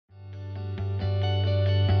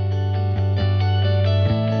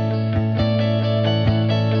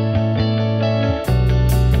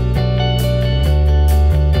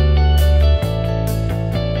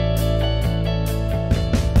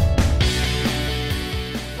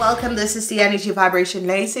Welcome. This is the energy vibration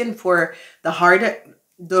lesson for the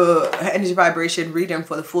energy vibration reading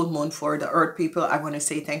for the full moon for the earth people. I want to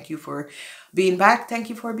say thank you for being back. Thank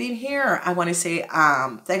you for being here. I want to say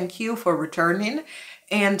thank you for returning.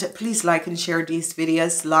 And please like and share these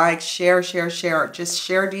videos. Like, share. Just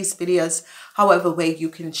share these videos however way you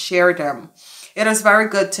can share them. It is very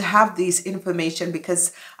good to have these information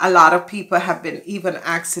because a lot of people have been even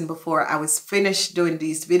asking before I was finished doing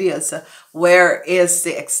these videos, where is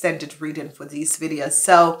the extended reading for these videos?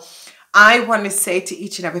 So I want to say to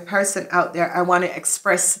each and every person out there, I want to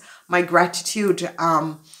express my gratitude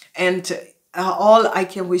and all I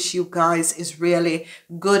can wish you guys is really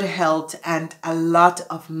good health and a lot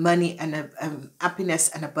of money and happiness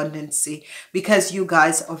and abundancy, because you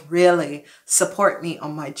guys are really support me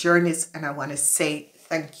on my journeys, and I want to say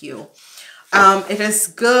thank you. It is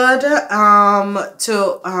good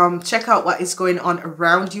to check out what is going on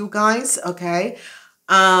around you guys, okay?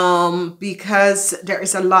 Because there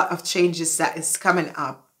is a lot of changes that is coming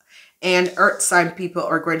up, and earth sign people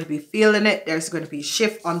are going to be feeling it. There's going to be a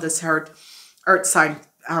shift on this earth sign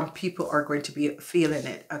people are going to be feeling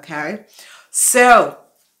it, okay? So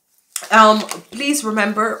please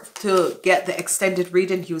remember to get the extended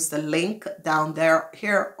reading. Use the link down there,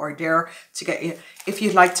 here or there, to get it. If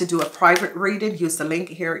you'd like to do a private reading, use the link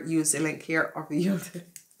here, use the link here, or use it.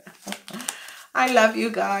 I love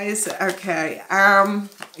you guys. Okay,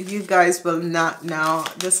 you guys will not know,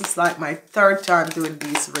 this is like my third time doing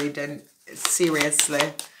these reading.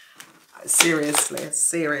 Seriously,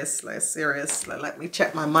 let me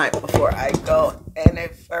check my mic before I go any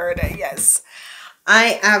further. Yes,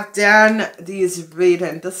 I have done these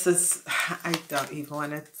reading. This is, I don't even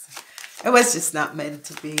want it. It was just not meant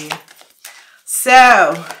to be.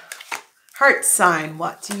 So heart sign,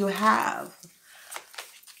 what do you have?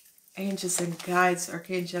 Angels and guides,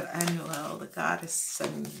 Archangel Annual, the goddess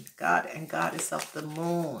and god and goddess of the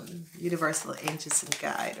moon, universal angels and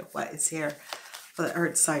guide. What is here for the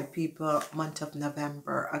earth side people, month of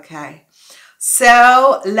November? Okay,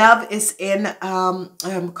 so love is in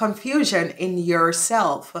confusion in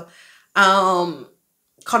yourself,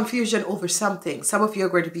 confusion over something. Some of you are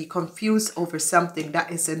going to be confused over something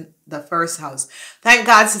that is in the first house. Thank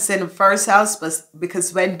God it's in the first house, but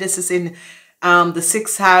because when this is in the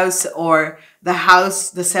sixth house or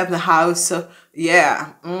the seventh house,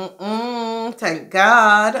 yeah, thank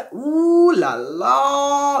God. Ooh la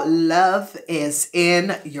la, love is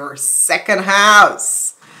in your second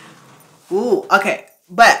house. Ooh, okay,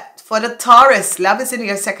 but for the Taurus, love is in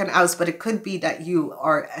your second house, but it could be that you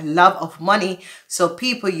are in love of money. So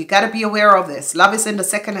people, you got to be aware of this. Love is in the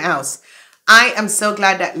second house. I am so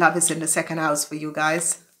glad that love is in the second house for you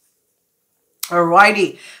guys.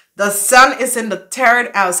 Alrighty. The sun is in the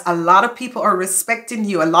third house. A lot of people are respecting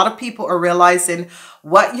you. A lot of people are realizing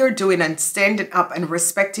what you're doing and standing up and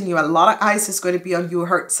respecting you. A lot of eyes is going to be on you,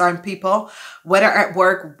 heart sign people, whether at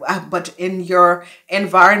work, but in your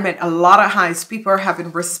environment. A lot of eyes. People are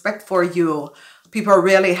having respect for you. People are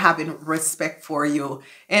really having respect for you.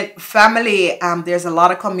 And family, there's a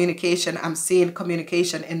lot of communication. I'm seeing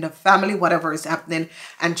communication in the family, whatever is happening,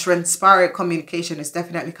 and transparent communication is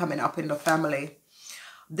definitely coming up in the family.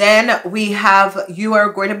 Then we have, you are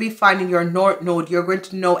going to be finding your north node. You're going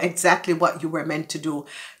to know exactly what you were meant to do.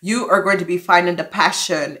 You are going to be finding the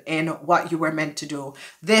passion in what you were meant to do.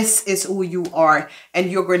 This is who you are. And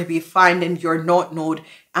you're going to be finding your north node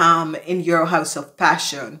in your house of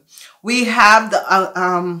passion. We have the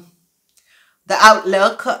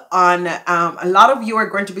outlook on, a lot of you are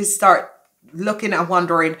going to be start looking and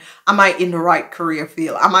wondering, am I in the right career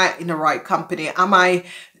field? Am I in the right company? Am I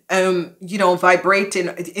you know, vibrating?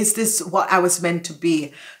 Is this what I was meant to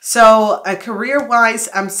be? So career wise,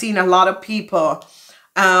 I'm seeing a lot of people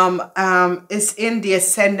is in the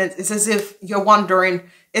ascendant. It's as if you're wondering,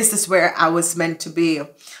 is this where I was meant to be?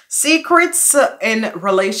 Secrets in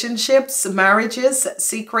relationships, marriages,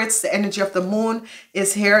 secrets, the energy of the moon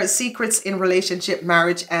is here. Secrets in relationship,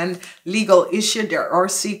 marriage, and legal issue. There are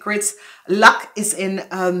secrets. Luck is in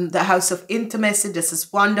the house of intimacy. This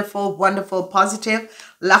is wonderful, wonderful, positive.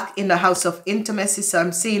 Luck in the house of intimacy. So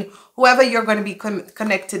I'm seeing whoever you're going to be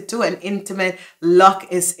connected to and intimate, luck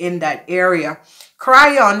is in that area.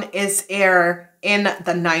 Cryon is here in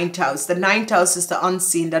the ninth house. The ninth house is the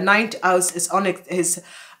unseen. The ninth house is on his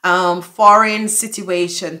foreign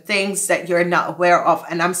situation, things that you're not aware of.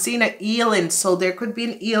 And I'm seeing a healing. So there could be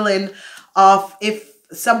an healing of if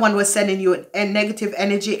someone was sending you a negative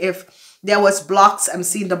energy. If there was blocks, I'm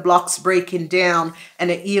seeing the blocks breaking down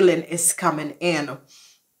and a healing is coming in.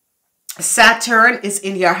 Saturn is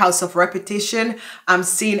in your house of repetition. I'm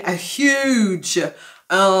seeing a huge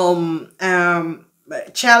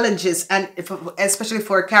challenges, and especially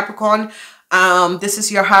for Capricorn, this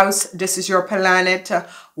is your house, this is your planet.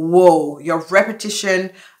 Whoa, your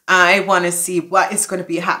repetition. I want to see what is going to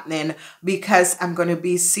be happening, because I'm going to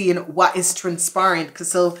be seeing what is transpiring.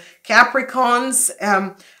 Because so Capricorns,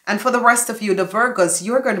 and for the rest of you, the Virgos,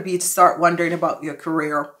 you're going to be start wondering about your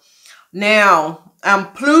career. Now,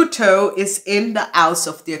 Pluto is in the house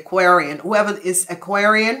of the Aquarian. Whoever is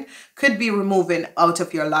Aquarian could be removing out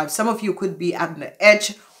of your life. Some of you could be at the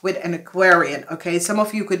edge with an Aquarian, okay? Some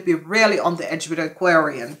of you could be really on the edge with an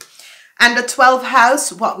Aquarian. And the 12th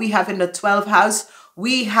house, what we have in the 12th house,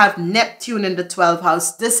 we have Neptune in the 12th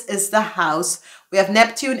house. This is the house. We have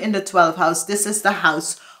Neptune in the 12th house. This is the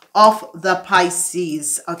house of the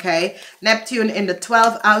Pisces, okay? Neptune in the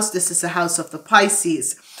 12th house. This is the house of the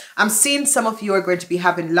Pisces. I'm seeing some of you are going to be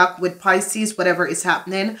having luck with Pisces, whatever is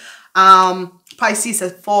happening. Pisces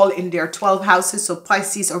has fall in their 12 houses, so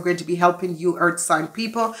Pisces are going to be helping you, earth sign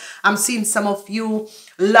people. I'm seeing some of you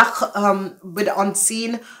luck with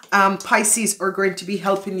unseen. Pisces are going to be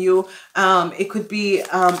helping you. It could be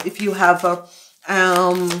if you have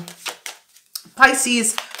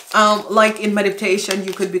Pisces, like in meditation,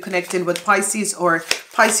 you could be connecting with Pisces, or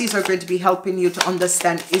Pisces are going to be helping you to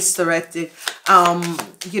understand esoteric,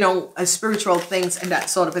 you know, spiritual things and that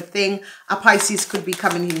sort of a thing. A Pisces could be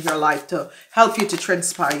coming in your life to help you to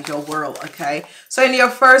transpire your world, okay? So in your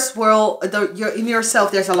first world, in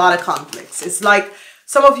yourself, there's a lot of conflicts. It's like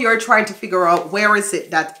some of you are trying to figure out, where is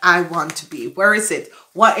it that I want to be? Where is it?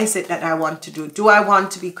 What is it that I want to do? Do I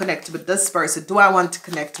want to be connected with this person? Do I want to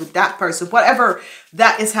connect with that person? Whatever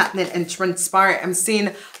that is happening and transpire, I'm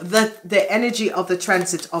seeing the energy of the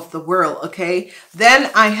transit of the world, okay?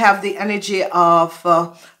 Then I have the energy of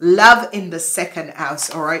love in the second house,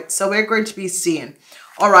 all right? So we're going to be seeing.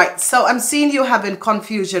 All right, so I'm seeing you having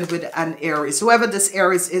confusion with an Aries. Whoever this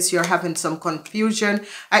Aries is, you're having some confusion.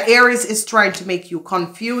 An Aries is trying to make you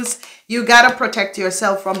confused. You got to protect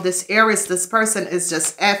yourself from this Aries. This person is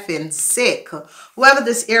just effing sick. Whoever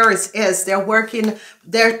this Aries is,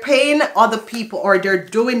 they're paying other people, or they're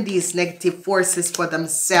doing these negative forces for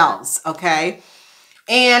themselves, okay?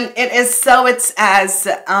 And it is so, it's as...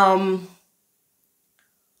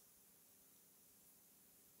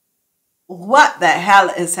 what the hell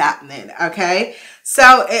is happening, okay?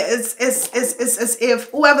 So it's as if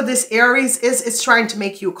whoever this Aries is trying to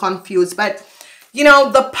make you confused. But you know,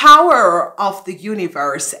 the power of the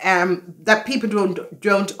universe that people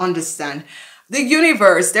don't understand. The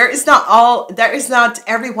universe, there is not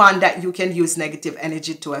everyone that you can use negative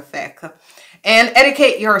energy to affect. And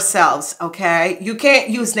educate yourselves, okay? You can't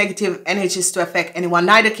use negative energies to affect anyone,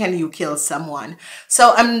 neither can you kill someone.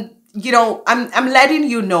 So you know, I'm letting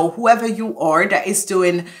you know, whoever you are that is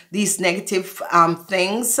doing these negative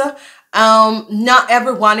things, not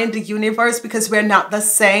everyone in the universe, because we're not the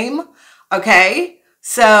same, okay?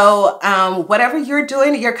 So whatever you're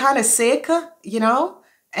doing, you're kind of sick, you know,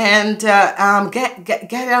 and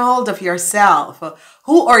get a hold of yourself.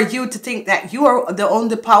 Who are you to think that you are the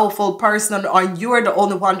only powerful person, or you are the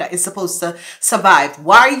only one that is supposed to survive?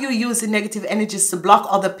 Why are you using negative energies to block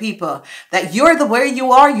other people? That you're the way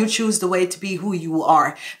you are, you choose the way to be who you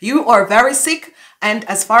are. You are very sick, and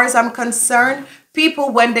as far as I'm concerned,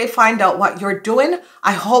 people, when they find out what you're doing,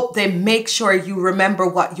 I hope they make sure you remember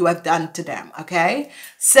what you have done to them, okay?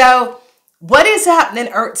 So what is happening,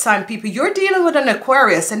 earth sign people? You're dealing with an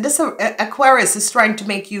Aquarius, and this Aquarius is trying to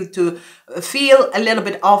make you to feel a little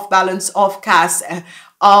bit off balance, off cast,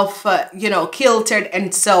 you know, kilted.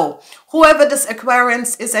 And so whoever this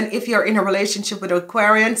Aquarius is, and if you're in a relationship with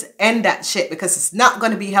Aquarians, end that shit, because it's not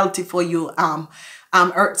going to be healthy for you,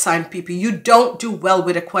 earth sign people. You don't do well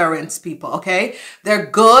with Aquarians people, okay? They're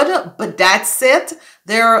good, but that's it.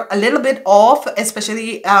 They're a little bit off,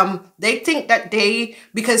 especially they think that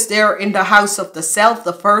because they're in the house of the self,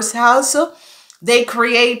 the first house, they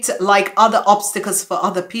create like other obstacles for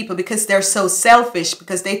other people, because they're so selfish,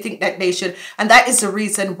 because they think that they should, and that is the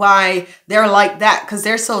reason why they're like that, because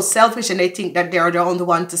they're so selfish and they think that they're the only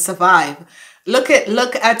one to survive. Look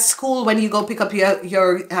at school, when you go pick up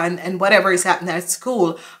your and whatever is happening at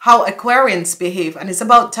school, how Aquarians behave. And it's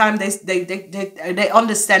about time they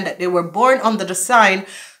understand that they were born under the sign,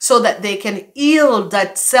 so that they can heal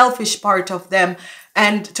that selfish part of them,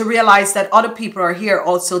 and to realize that other people are here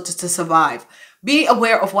also to survive. Be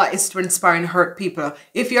aware of what is transpiring, hurt people.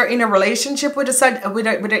 If you're in a relationship with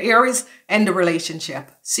an Aries, end the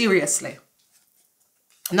relationship. Seriously.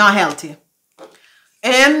 Not healthy.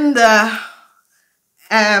 And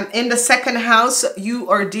in the second house, you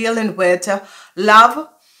are dealing with love.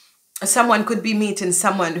 Someone could be meeting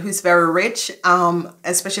someone who's very rich,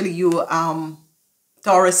 especially you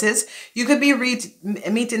Tauruses. You could be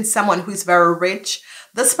meeting someone who's very rich.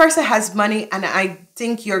 This person has money, and I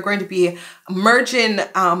think you're going to be merging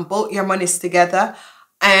both your monies together.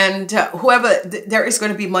 And there is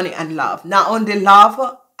going to be money and love. Not only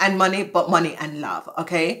love and money, but money and love,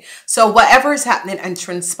 okay? So whatever is happening and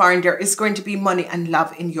transpiring, there is going to be money and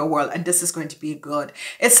love in your world, and this is going to be good.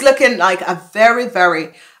 It's looking like a very,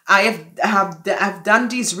 very... I've done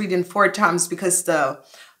these reading 4 times because the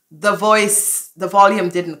volume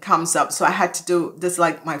didn't comes up, so I had to do this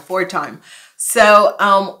like my 4th time. So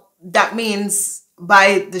that means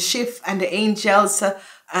by the shift and the angels,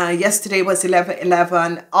 yesterday was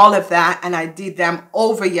 11/11, all of that, and I did them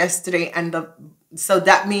over yesterday, and so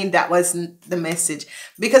that means that wasn't the message.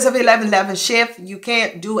 Because of 11/11 shift, you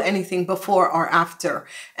can't do anything before or after.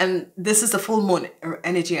 And this is the full moon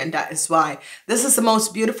energy, and that is why. This is the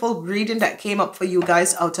most beautiful reading that came up for you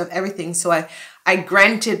guys out of everything. So I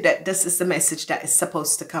granted that this is the message that is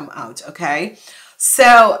supposed to come out, okay?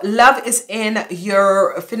 So love is in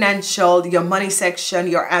your financial, your money section,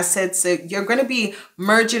 your assets. So you're going to be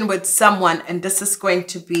merging with someone, and this is going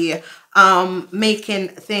to be making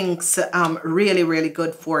things really, really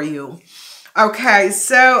good for you. Okay,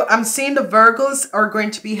 so I'm seeing the Virgos are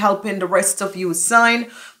going to be helping the rest of you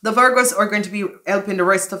sign. The Virgos are going to be helping the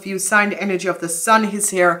rest of you sign. The energy of the sun is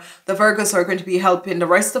here. The Virgos are going to be helping the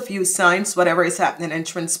rest of you signs, whatever is happening and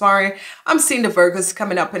transpiring. I'm seeing the Virgos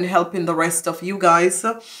coming up and helping the rest of you guys.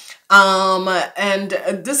 And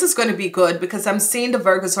this is going to be good because I'm seeing the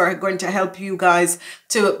Virgos are going to help you guys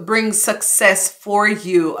to bring success for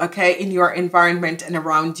you, okay, in your environment and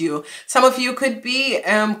around you. Some of you could be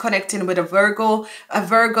connecting with a Virgo.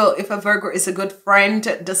 If a Virgo is a good friend,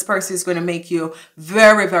 this person is going to make you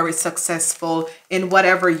very, very successful in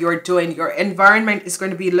whatever you're doing. Your environment is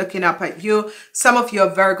going to be looking up at you. Some of you,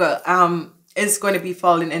 Virgo, is going to be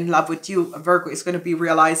falling in love with you. A Virgo is going to be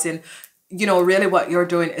realizing, you know, really what you're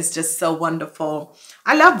doing is just so wonderful.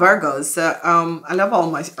 I love Virgos. I love all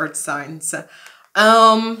my earth signs.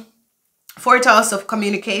 4th house of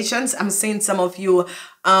communications. I'm seeing some of you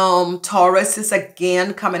Taurus is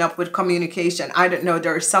again coming up with communication. I don't know,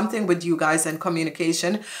 there's something with you guys and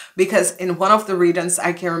communication, because in one of the readings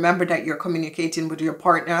I can remember that you're communicating with your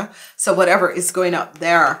partner. So whatever is going up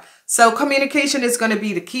there. So communication is going to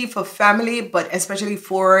be the key for family, but especially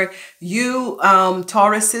for you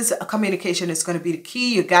Tauruses, communication is going to be the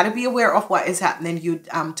key. You got to be aware of what is happening. You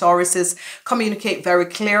Tauruses, communicate very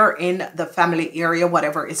clear in the family area,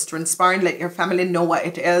 whatever is transpiring. Let your family know what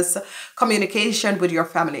it is. Communication with your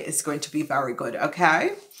family is going to be very good,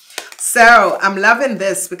 okay? So I'm loving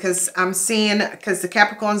this because I'm seeing, because the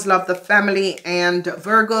Capricorns love the family, and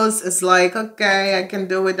Virgos is like, okay, I can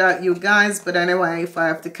do without you guys, but anyway, if I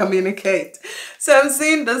have to communicate. So I'm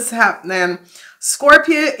seeing this happening.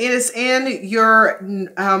 Scorpio is in your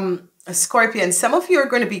Scorpion. Some of you are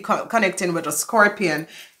going to be connecting with a Scorpion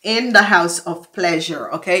in the house of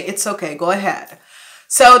pleasure, okay? It's okay, go ahead.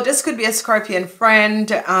 So this could be a Scorpion friend.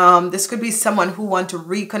 This could be someone who wants to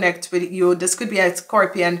reconnect with you. This could be a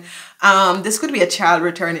Scorpion. This could be a child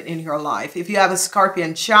returning in your life. If you have a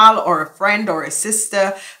Scorpion child or a friend or a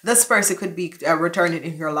sister, this person could be returning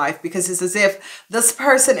in your life, because it's as if this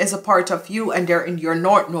person is a part of you and they're in your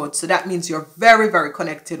North Node. So that means you're very, very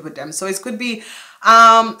connected with them. So it could be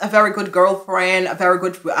a very good girlfriend, a very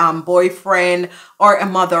good boyfriend, or a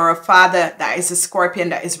mother or a father that is a Scorpion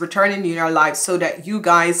that is returning in your life, so that you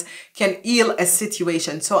guys can heal a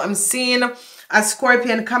situation. So I'm seeing a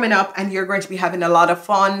Scorpion coming up, and you're going to be having a lot of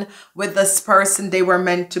fun with this person. They were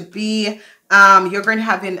meant to be. You're going to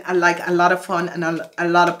having a lot of fun and a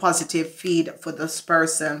lot of positive feed for this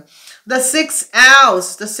person. The 6th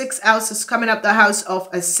house. The 6th house is coming up, the house of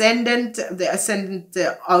ascendant, the ascendant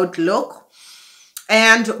outlook.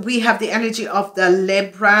 And we have the energy of the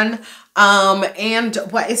Libran. And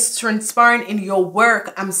what is transpiring in your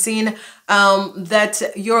work, I'm seeing that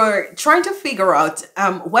you're trying to figure out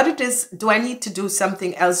what it is. Do I need to do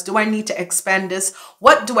something else? Do I need to expand this?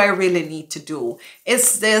 What do I really need to do?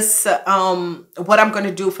 Is this what I'm going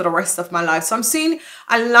to do for the rest of my life? So I'm seeing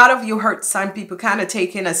a lot of you hurt sign people kind of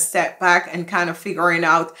taking a step back and kind of figuring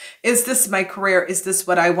out, is this my career? Is this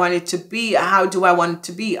what I want it to be? How do I want it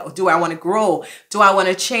to be? Do I want to grow? Do I want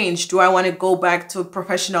to change? Do I want to go back to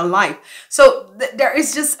professional life? So there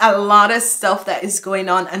is just a lot of stuff that is going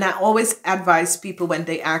on. And I always advise people when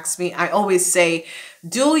they ask me, I always say,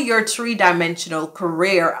 do your 3-dimensional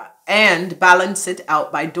career and balance it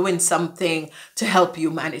out by doing something to help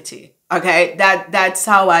humanity. Okay, that's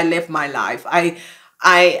how I live my life.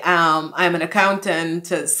 I'm an accountant,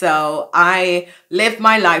 so I live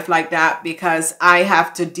my life like that because I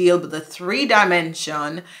have to deal with the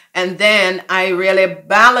 3-dimension, and then I really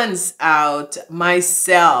balance out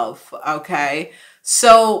myself. Okay,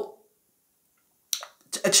 so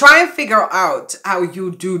try and figure out how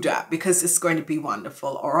you do that, because it's going to be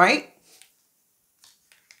wonderful. All right.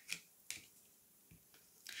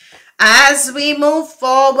 As we move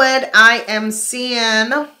forward, I am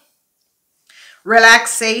seeing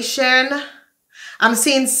relaxation. I'm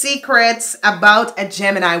seeing secrets about a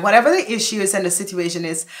Gemini. Whatever the issue is and the situation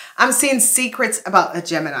is, I'm seeing secrets about a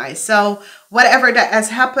Gemini. So whatever that has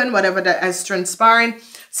happened, whatever that has transpired,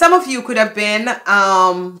 some of you could have been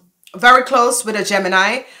very close with a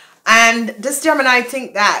Gemini, and this Gemini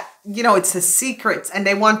think that, you know, it's a secret and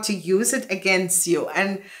they want to use it against you.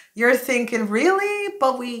 And you're thinking, really?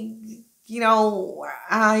 But we, you know,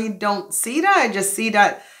 I don't see that. I just see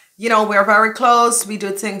that, you know, we're very close. We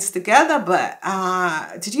do things together. But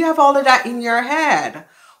did you have all of that in your head?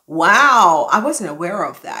 Wow. I wasn't aware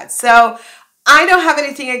of that. So I don't have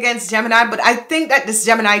anything against Gemini, but I think that this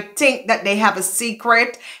Gemini think that they have a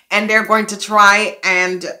secret and they're going to try,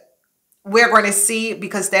 and we're going to see,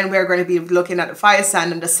 because then we're going to be looking at the fire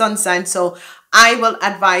sign and the sun sign. So I will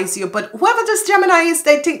advise you. But whoever this Gemini is,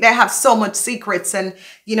 they think they have so much secrets, and,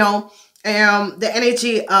 you know, the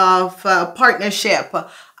energy of partnership.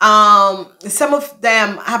 Some of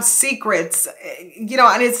them have secrets, you know,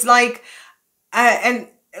 and it's like, and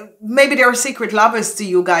maybe they're secret lovers to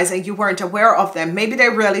you guys and you weren't aware of them. Maybe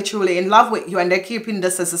they're really truly in love with you and they're keeping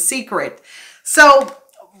this as a secret. So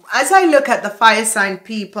as I look at the fire sign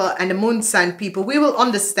people and the moon sign people, we will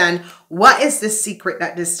understand what is the secret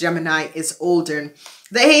that this Gemini is holding.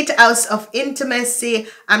 The 8th house of intimacy,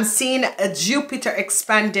 I'm seeing a Jupiter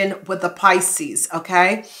expanding with the Pisces,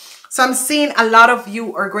 okay? So I'm seeing a lot of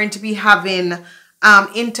you are going to be having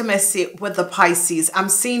intimacy with the Pisces. I'm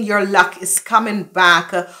seeing your luck is coming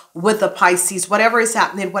back with the Pisces. Whatever is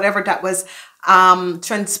happening, whatever that was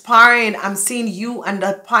transpiring, I'm seeing you and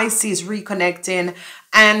the Pisces reconnecting,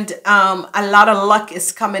 and a lot of luck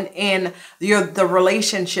is coming in the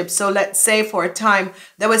relationship. So let's say for a time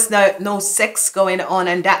there was no sex going on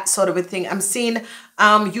and that sort of a thing. I'm seeing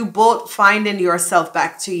you both finding yourself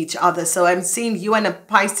back to each other. So I'm seeing you and the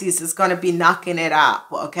Pisces is going to be knocking it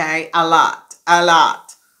up, okay? A lot.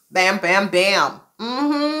 Bam, bam, bam.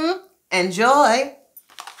 Enjoy.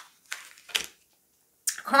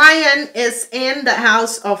 Kaan is in the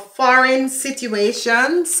house of foreign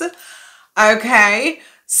situations. Okay,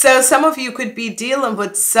 so some of you could be dealing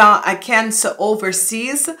with a Cancer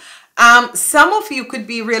overseas. Some of you could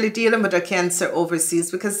be really dealing with a Cancer overseas,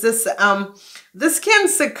 because this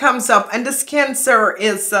Cancer comes up, and this Cancer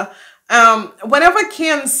is whenever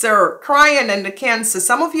Cancer, Kaan and the Cancer,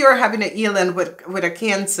 some of you are having a healing with a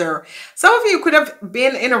Cancer. Some of you could have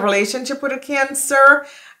been in a relationship with a Cancer.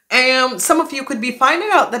 Some of you could be finding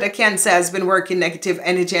out that a Cancer has been working negative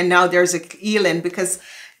energy, and now there's a healing, because,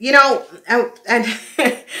 you know,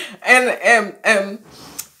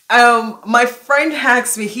 my friend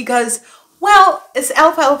asked me, he goes, well, it's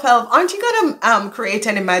elf, aren't you gonna create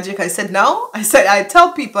any magic? I said, no. I said, I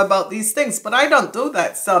tell people about these things, but I don't do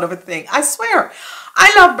that sort of a thing. I swear,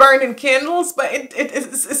 I love burning candles, but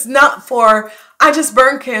it's not for, I just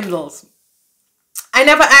burn candles. I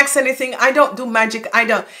never ask anything. I don't do magic. I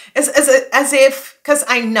don't. It's as if, because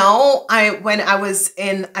I know when I was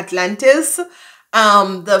in Atlantis,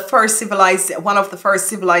 one of the first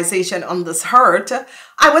civilization on this earth,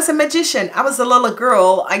 I was a magician. I was a little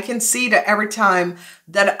girl. I can see that every time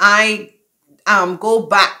that I go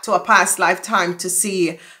back to a past lifetime to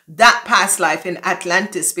see that past life in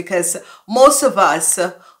Atlantis, because most of us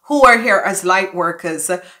who are here as light workers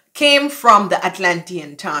came from the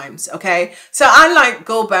Atlantean times, okay? So I like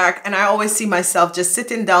go back, and I always see myself just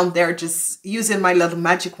sitting down there, just using my little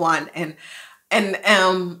magic wand, and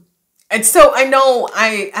so I know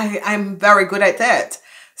I'm very good at that.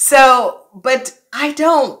 So, but I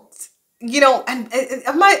don't, you know, and I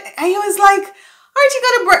was like, aren't you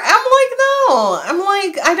gonna burn? I'm like, no. I'm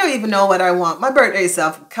like, I don't even know what I want. My birthday is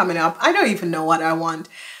coming up. I don't even know what I want.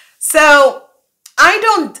 So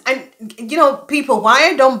you know, people, why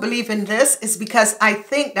I don't believe in this is because I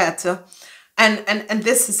think that, and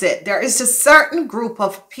this is it, there is a certain group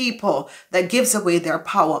of people that gives away their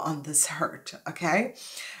power on this earth, okay?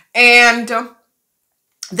 And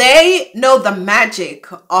they know the magic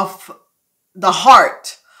of the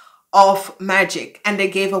heart of magic, and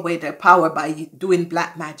they gave away their power by doing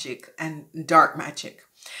black magic and dark magic.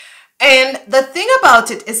 And the thing about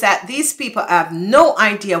it is that these people have no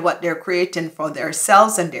idea what they're creating for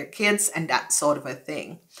themselves and their kids and that sort of a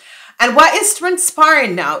thing. And what is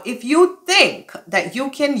transpiring now, if you think that you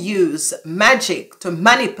can use magic to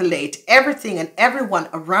manipulate everything and everyone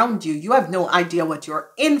around you, you have no idea what you're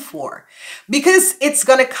in for. Because it's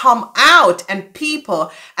going to come out, and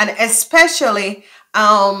people, and especially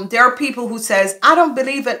there are people who says, I don't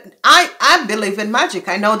believe it. I believe in magic.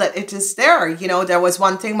 I know that it is there. You know, there was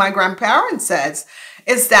one thing my grandparents says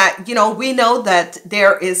is that, you know, we know that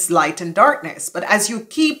there is light and darkness, but as you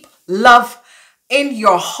keep love in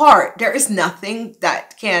your heart, there is nothing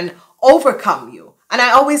that can overcome you. And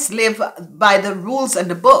I always live by the rules and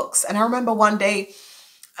the books. And I remember one day,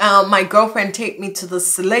 my girlfriend take me to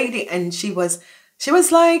this lady, and she was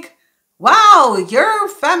like, wow, your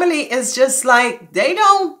family is just like, they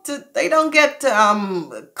don't get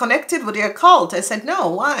connected with your cult. I said, no,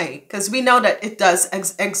 why? Because we know that it does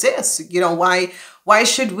exist. You know, why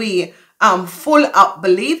should we full up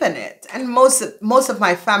believe in it? And most of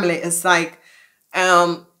my family is like,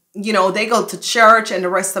 you know, they go to church and the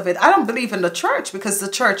rest of it. I don't believe in the church because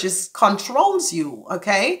the church controls you,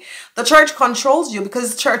 okay? The church controls you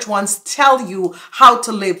because the church wants to tell you how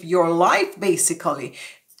to live your life, basically.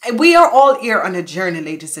 We are all here on a journey,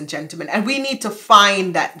 ladies and gentlemen, and we need to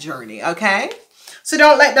find that journey, okay? So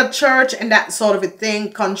don't let the church and that sort of a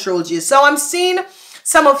thing control you. So I'm seeing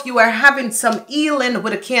some of you are having some healing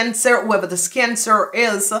with a Cancer, whoever this Cancer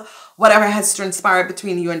is, whatever has transpired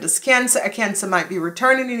between you and this Cancer. A Cancer might be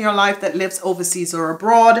returning in your life that lives overseas or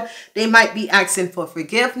abroad. They might be asking for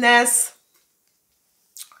forgiveness.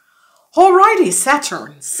 Alrighty,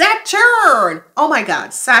 Saturn. Oh my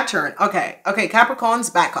God, Saturn. Okay,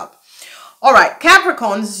 Capricorns, back up. All right,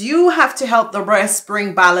 Capricorns, you have to help the rest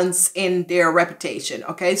bring balance in their reputation,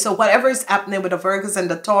 okay? So whatever is happening with the Virgos and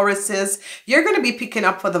the Tauruses, you're going to be picking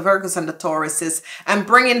up for the Virgos and the Tauruses and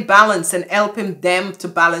bringing balance and helping them to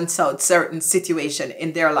balance out certain situation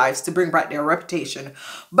in their lives to bring back their reputation.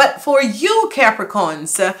 But for you,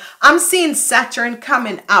 Capricorns, I'm seeing Saturn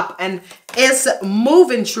coming up and is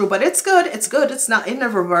moving through, but it's good. It's good. It's not in the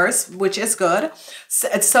reverse, which is good.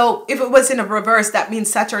 So if it was in a reverse, that means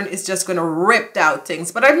Saturn is just going to rip out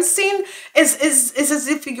things. But I'm seeing is as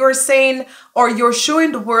if you're saying, or you're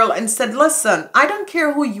showing the world and said, listen, I don't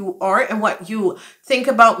care who you are and what you think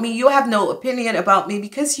about me. You have no opinion about me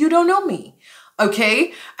because you don't know me.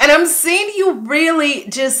 Okay. And I'm seeing you really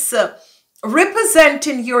just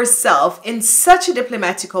representing yourself in such a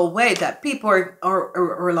diplomatical way that people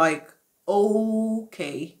are like,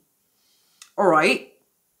 okay, all right.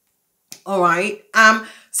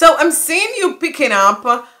 So I'm seeing you picking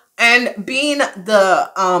up and being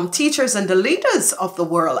the teachers and the leaders of the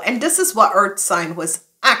world. And this is what Earth sign was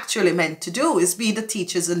actually meant to do, is be the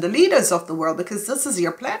teachers and the leaders of the world, because this is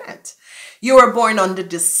your planet. You were born under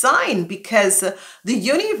this sign because the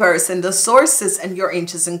universe and the sources and your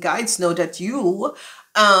angels and guides know that you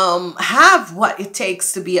have what it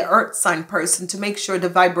takes to be an Earth sign person to make sure the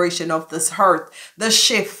vibration of this earth, the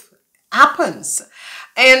shift happens.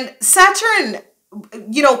 And Saturn,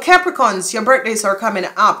 you know, Capricorns, your birthdays are coming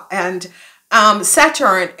up, and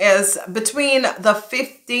Saturn is between the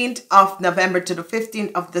 15th of November to the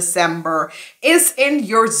 15th of December, is in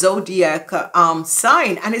your zodiac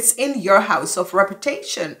sign, and it's in your house of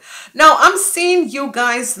reputation. Now, I'm seeing you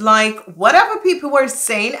guys like whatever people were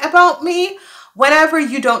saying about me. Whenever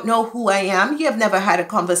you don't know who I am, you have never had a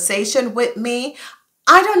conversation with me,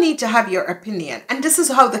 I don't need to have your opinion. And this is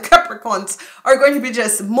how the Capricorns are going to be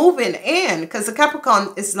just moving in, because the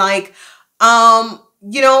Capricorn is like,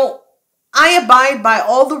 you know, I abide by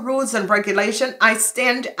all the rules and regulation. I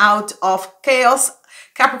stand out of chaos.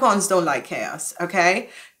 Capricorns don't like chaos, okay?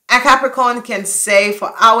 A Capricorn can say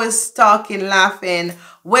for hours talking, laughing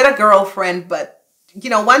with a girlfriend, but you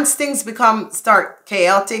know, once things start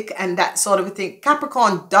chaotic and that sort of a thing,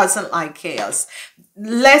 Capricorn doesn't like chaos.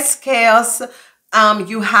 Less chaos,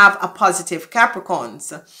 you have a positive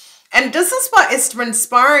Capricorns. And this is what is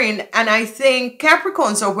transpiring. And I think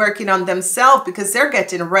Capricorns are working on themselves because they're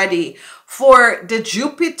getting ready for the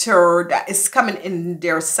Jupiter that is coming in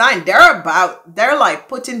their sign. They're like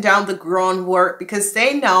putting down the groundwork because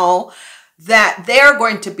they know that they're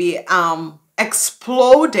going to be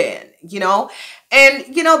exploding, you know.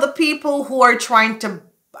 And, you know, the people who are trying to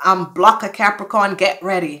block a Capricorn, get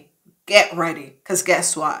ready. Get ready. Because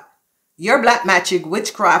guess what? Your black magic,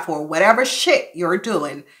 witchcraft, or whatever shit you're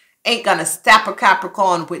doing ain't going to stop a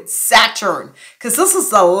Capricorn with Saturn. Because this is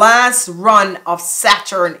the last run of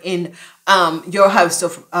Saturn in your house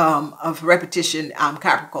of repetition,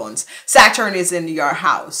 Capricorns. Saturn is in your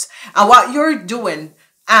house. And what you're doing,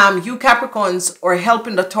 you Capricorns are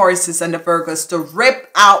helping the Tauruses and the Virgos to rip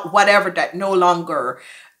out whatever that no longer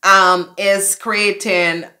is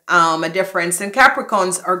creating a difference. And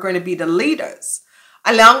Capricorns are going to be the leaders,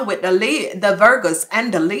 along with the Virgos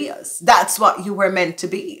and the Leos. That's what you were meant to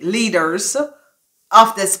be, leaders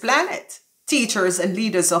of this planet, teachers and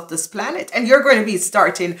leaders of this planet. And you're going to be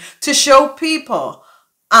starting to show people,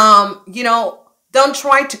 you know, don't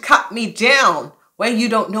try to cut me down when you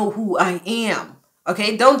don't know who I am.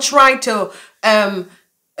 Okay, don't try to,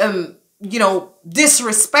 you know,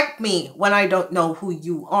 disrespect me when I don't know who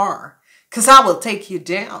you are, because I will take you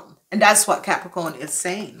down. And that's what Capricorn is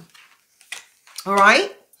saying. All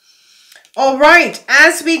right. All right.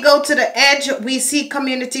 As we go to the edge, we see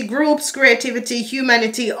community groups, creativity,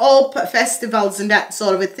 humanity, hope, festivals, and that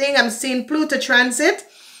sort of a thing. I'm seeing Pluto transit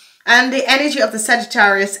and the energy of the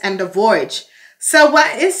Sagittarius and the Voyage. So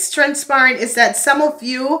what is transpiring is that some of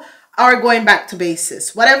you are going back to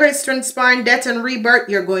basis. Whatever is transpiring, death and rebirth,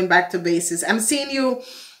 you're going back to basis. I'm seeing you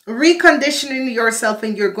reconditioning yourself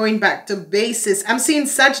and you're going back to basis. I'm seeing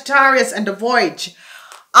Sagittarius and the Voyage.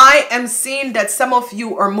 I am seeing that some of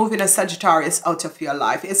you are moving a Sagittarius out of your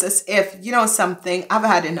life. It's as if, you know something, I've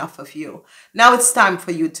had enough of you. Now it's time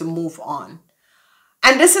for you to move on.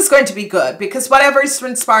 And this is going to be good, because whatever is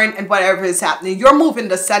transpiring and whatever is happening, you're moving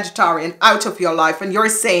the Sagittarian out of your life and you're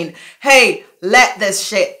saying, hey, let this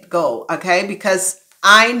shit go, okay? Because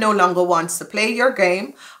I no longer want to play your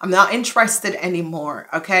game. I'm not interested anymore,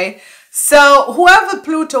 okay? So whoever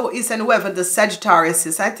Pluto is and whoever the Sagittarius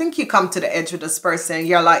is, I think you come to the edge with this person and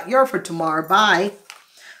you're like, you're for tomorrow, bye.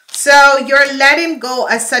 So you're letting go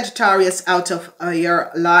a Sagittarius out of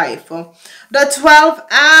your life. The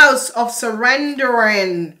 12th house of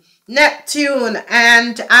surrendering, Neptune,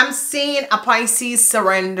 and I'm seeing a Pisces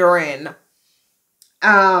surrendering.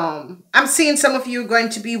 I'm seeing some of you going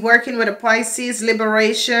to be working with a Pisces,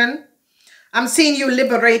 liberation. I'm seeing you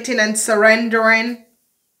liberating and surrendering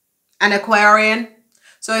an Aquarian.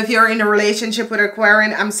 So if you're in a relationship with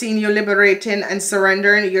Aquarian, I'm seeing you liberating and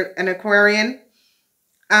surrendering an Aquarian.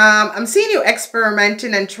 I'm seeing you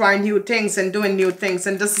experimenting and trying new things and doing new things.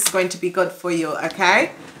 And this is going to be good for you,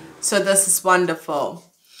 okay? So this is wonderful.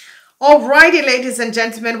 Alrighty, ladies and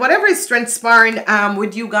gentlemen, whatever is transpiring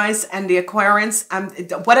with you guys and the Aquarians,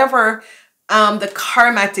 whatever the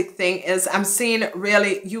karmatic thing is, I'm seeing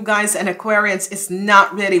really you guys and Aquarians is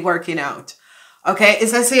not really working out. Okay,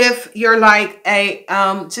 it's as if you're like, hey,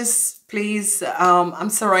 just please, I'm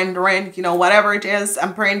surrendering, you know, whatever it is,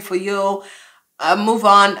 I'm praying for you. Move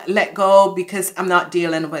on, let go, because I'm not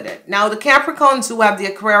dealing with it. Now, the Capricorns who have the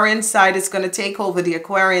Aquarian side is going to take over the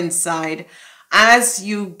Aquarian side as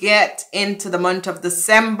you get into the month of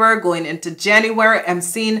December, going into January. I'm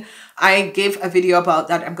seeing, I gave a video about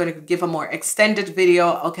that. I'm going to give a more extended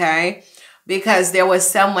video, okay? Because there was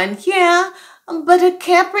someone, yeah, but a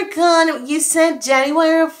Capricorn, you said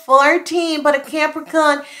January 14, but a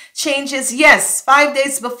Capricorn changes, yes, 5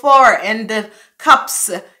 days before, and the cups,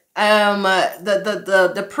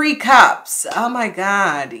 the pre-cups. Oh my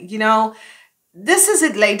God, you know, this is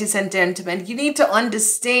it, ladies and gentlemen. You need to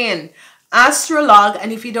understand astrology,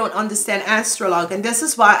 and if you don't understand astrology, and this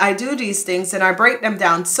is why I do these things and I break them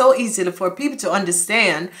down so easily for people to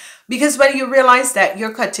understand, because when you realize that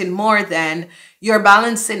you're cutting more than you're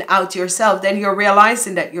balancing out yourself, then you're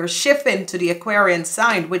realizing that you're shifting to the Aquarian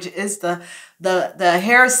sign, which is the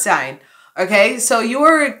hair sign. Okay, so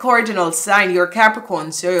you're a cardinal sign, you're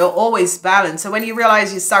Capricorn, so you're always balanced. So when you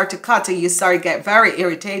realize you start to cut and you start to get very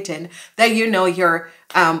irritating, then you know you're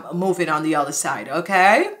moving on the other side,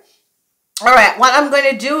 okay? All right, what I'm going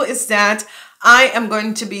to do is that I am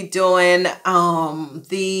going to be doing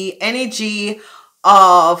the energy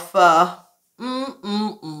of the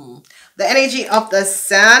energy of the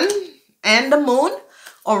sun and the moon,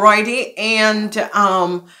 alrighty, and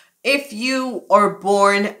if you are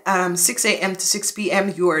born 6 a.m. to 6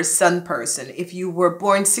 p.m., you are a sun person. If you were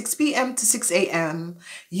born 6 p.m. to 6 a.m.,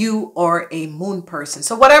 you are a moon person.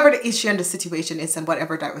 So whatever the issue and the situation is and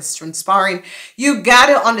whatever that was transpiring, you got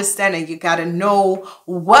to understand and you got to know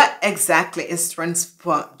what exactly is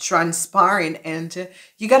transpiring, and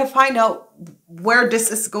you got to find out where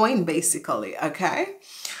this is going, basically, okay?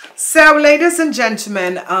 So, ladies and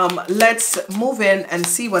gentlemen, let's move in and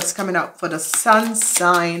see what's coming up for the sun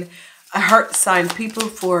sign, heart sign people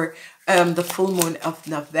for the full moon of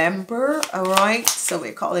November. All right, so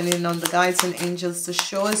we're calling in on the guides and angels to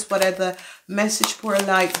show us what are the message for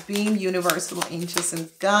light being, universal angels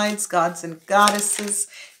and guides, gods and goddesses,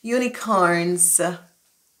 unicorns.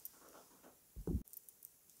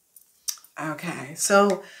 Okay,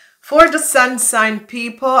 so For the sun sign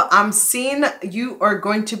people, I'm seeing you are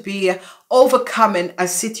going to be overcoming a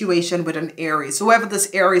situation with an Aries. Whoever this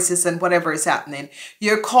Aries is and whatever is happening,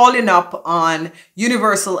 you're calling up on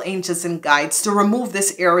universal angels and guides to remove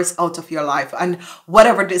this Aries out of your life and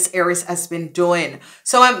whatever this Aries has been doing.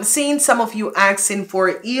 So I'm seeing some of you asking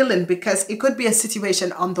for healing because it could be a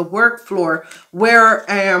situation on the work floor where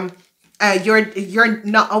you're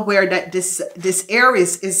not aware that this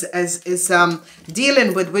Aries is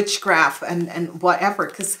dealing with witchcraft and whatever.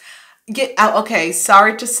 Because okay,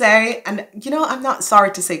 sorry to say, and you know, I'm not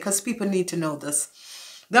sorry to say because people need to know this.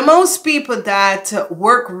 The most people that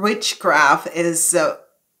work witchcraft is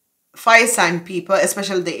fire sign people,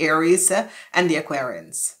 especially the Aries and the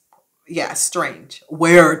Aquarians. Yeah, strange,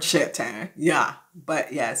 weird shit, eh? Yeah,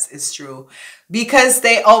 but yes, it's true. Because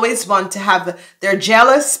they always want to have, they're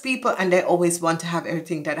jealous people and they always want to have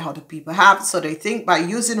everything that other people have. So they think by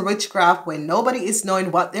using witchcraft when nobody is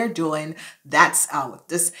knowing what they're doing, that's out.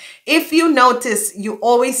 This, if you notice, you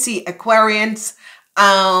always see Aquarians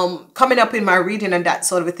coming up in my reading and that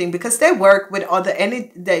sort of a thing because they work with other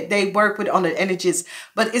they work with other energies.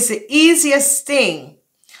 But it's the easiest thing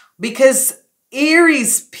because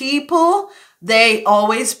Aries people, they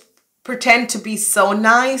always pretend to be so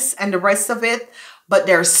nice and the rest of it, but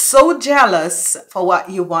they're so jealous for what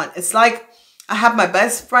you want. It's like I have my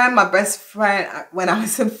best friend when I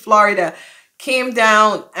was in Florida came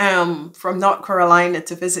down from North Carolina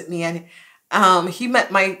to visit me, and he met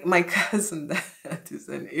my cousin that is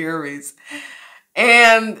an Aries,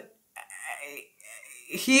 and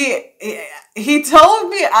he told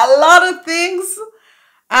me a lot of things.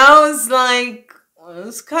 I was like, well,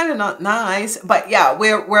 it's kind of not nice, but yeah,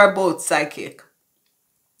 we're both psychic.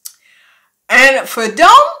 And for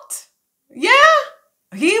don't, yeah,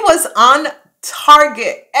 he was on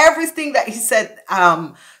target. Everything that he said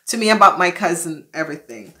to me about my cousin,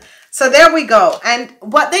 everything. So there we go. And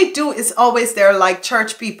what they do is always, they're like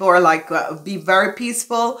church people or like be very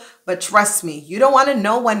peaceful. But trust me, you don't want to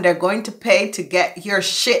know when they're going to pay to get your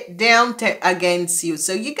shit down against you.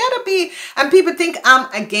 So you got to be, and people think I'm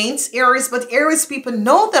against Aries, but Aries people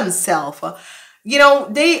know themselves. You know,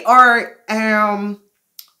 they are, you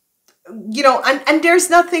know, and there's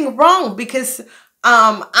nothing wrong because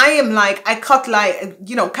I am like, I cut like,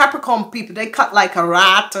 you know, Capricorn people, they cut like a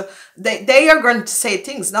rat. They are going to say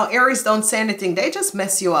things. Now, Aries don't say anything. They just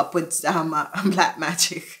mess you up with black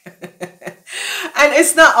magic. And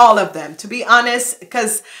it's not all of them, to be honest,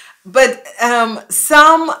 but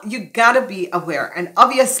some you gotta be aware. And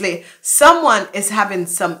obviously, someone is having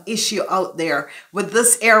some issue out there with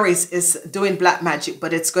this Aries is doing black magic,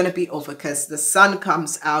 but it's going to be over because the sun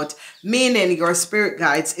comes out, meaning your spirit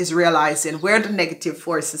guides is realizing where the negative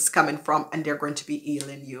force is coming from and they're going to be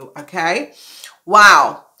healing you. Okay.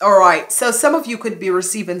 Wow. All right. So some of you could be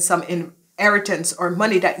receiving some inheritance or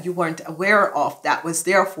money that you weren't aware of that was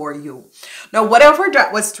there for you. Now, whatever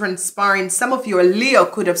that was transpiring, some of you, a Leo,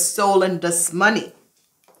 could have stolen this money.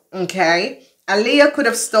 Okay. A Leo could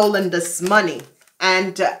have stolen this money.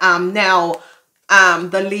 And now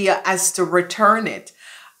the Leo has to return it.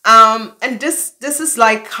 And this is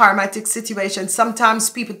like karmatic situation. Sometimes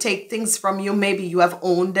people take things from you. Maybe you have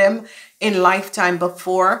owned them in lifetime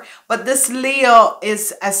before. But this Leo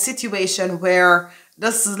is a situation where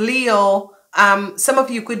this Leo, some of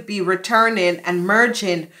you could be returning and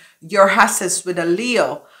merging your assets with a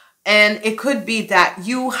Leo. And it could be that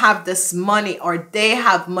you have this money or they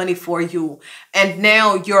have money for you. And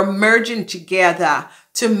now you're merging together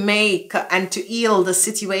to make and to heal the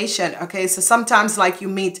situation. Okay, so sometimes like you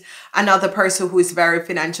meet another person who is very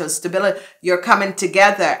financial stability, you're coming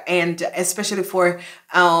together, and especially for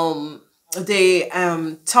the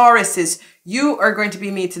Tauruses, you are going to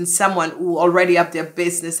be meeting someone who already have their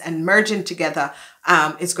business, and merging together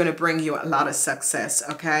is going to bring you a lot of success.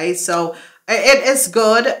 Okay, so it is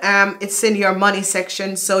good. It's in your money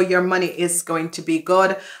section, so your money is going to be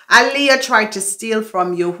good. A Leo tried to steal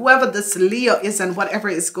from you. Whoever this Leo is and whatever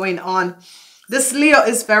is going on, this Leo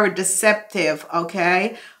is very deceptive,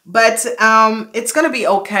 okay? But it's going to be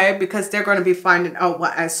okay because they're going to be finding out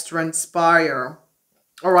what has transpired.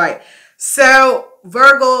 All right. So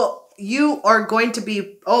Virgo, you are going to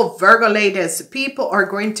be, oh, Virgo ladies, people are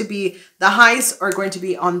going to be, the highs are going to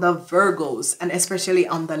be on the Virgos, and especially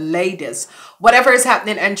on the ladies. Whatever is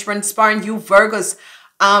happening and transpiring, you Virgos,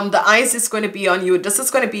 the eyes is going to be on you. This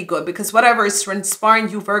is going to be good because whatever is transpiring,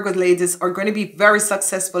 you Virgo ladies are going to be very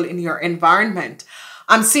successful in your environment.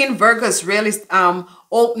 I'm seeing Virgos really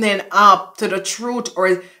opening up to the truth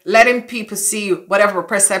or letting people see whatever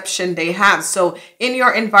perception they have. So in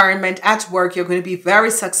your environment at work, you're going to be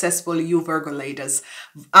very successful, you Virgo ladies.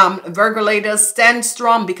 Virgo ladies, stand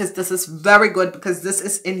strong, because this is very good, because this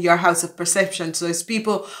is in your house of perception. So it's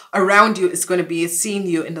people around you is going to be seeing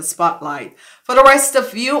you in the spotlight. For the rest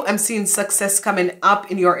of you, I'm seeing success coming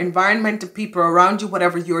up in your environment, the people around you,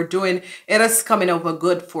 whatever you're doing, it is coming over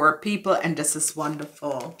good for people, and this is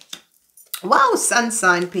wonderful. Wow, sun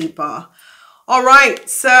sign people. All right,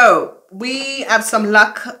 so we have some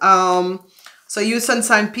luck. So you sun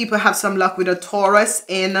sign people have some luck with a Taurus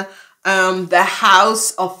in the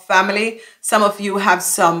house of family. Some of you have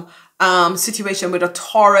some situation with a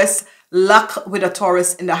Taurus, luck with a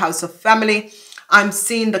Taurus in the house of family. I'm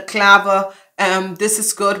seeing the claver. This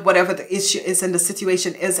is good, whatever the issue is and the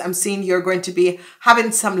situation is. I'm seeing you're going to be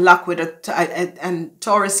having some luck with it. And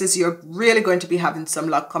Tauruses, you're really going to be having some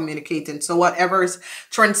luck communicating. So whatever is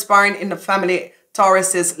transpiring in the family,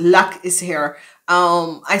 Tauruses, luck is here.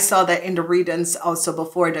 I saw that in the readings also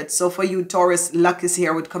before that. So for you, Taurus, luck is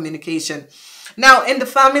here with communication. Now, in the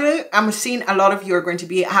family, I'm seeing a lot of you are going to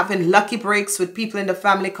be having lucky breaks with people in the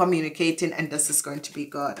family communicating, and this is going to be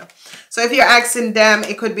good. So if you're asking them,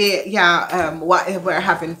 it could be, yeah, what we're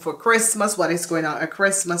having for Christmas, what is going on at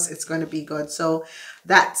Christmas, it's going to be good. So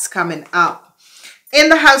that's coming up. In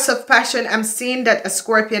the house of passion, I'm seeing that a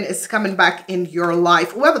Scorpion is coming back in your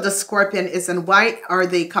life. Whoever the Scorpion is and why are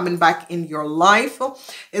they coming back in your life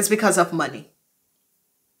is because of money.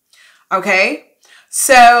 Okay?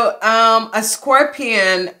 So a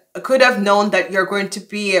Scorpion could have known that you're going to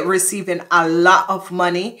be receiving a lot of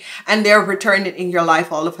money, and they're returning in your life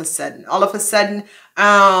all of a sudden. All of a sudden,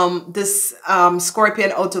 this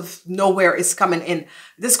Scorpion out of nowhere is coming in.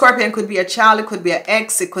 This Scorpion could be a child, it could be an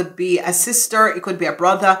ex, it could be a sister, it could be a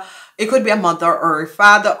brother, it could be a mother or a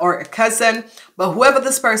father or a cousin. But whoever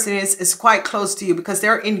this person is quite close to you, because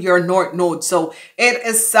they're in your North Node. So it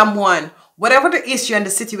is someone. Whatever the issue and the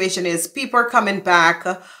situation is, people are coming back.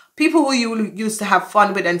 People who you used to have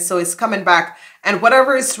fun with, and so it's coming back. And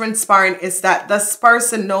whatever is transpiring is that this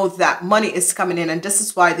person knows that money is coming in, and this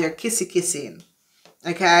is why they're kissing.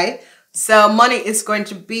 Okay? So money is going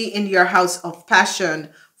to be in your house of passion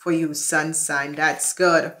for you, sun sign. That's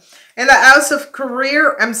good. In the house of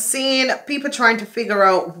career, I'm seeing people trying to figure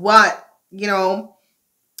out what, you know,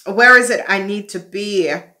 where is it I need to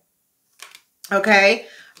be? Okay?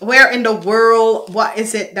 Where in the world, what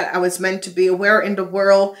is it that I was meant to be? Where in the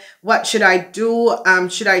world, what should I do?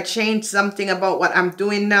 Should I change something about what I'm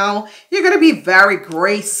doing now? You're going to be very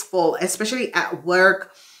graceful, especially at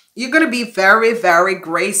work. You're going to be very, very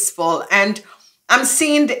graceful. And I'm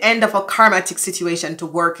seeing the end of a karmatic situation to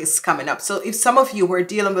work is coming up. So if some of you were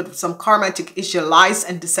dealing with some karmatic issue, lies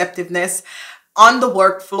and deceptiveness on the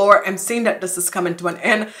work floor, I'm seeing that this is coming to an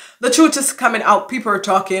end. The truth is coming out. People are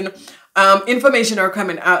talking. Information are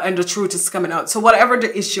coming out, and the truth is coming out. So whatever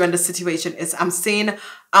the issue and the situation is, I'm seeing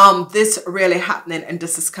this really happening, and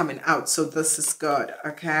this is coming out. So this is good.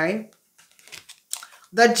 Okay.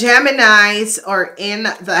 The Geminis are in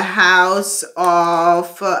the house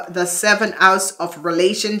of the 7th house of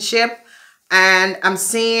relationship, and I'm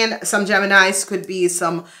seeing some Geminis could be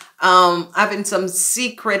some having some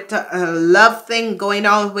secret love thing going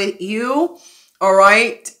on with you. All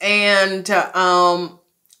right. And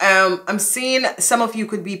I'm seeing some of you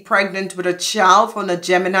could be pregnant with a child from a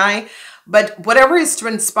Gemini, but whatever is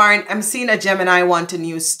transpiring, I'm seeing a Gemini want a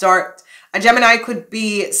new start. A Gemini could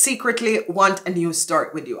be secretly want a new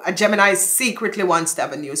start with you. A Gemini secretly wants to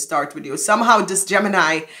have a new start with you. Somehow this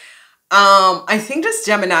Gemini, I think this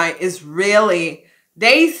Gemini is really,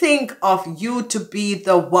 they think of you to be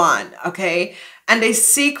the one, okay? And they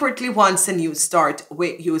secretly wants a new start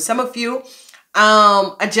with you. Some of you,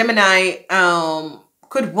 a Gemini,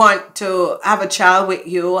 could want to have a child with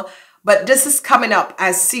you, but this is coming up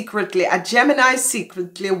as secretly, a Gemini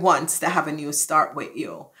secretly wants to have a new start with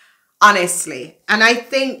you, honestly. And I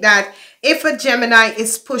think that if a Gemini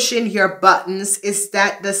is pushing your buttons, is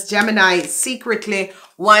that this Gemini secretly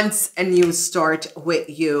wants a new start with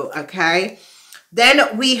you, okay?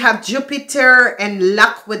 Then we have Jupiter and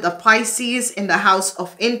luck with the Pisces in the house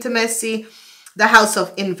of intimacy, the house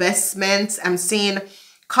of investments. I'm seeing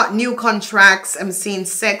new contracts, I'm seeing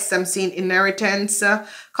sex, I'm seeing inheritance,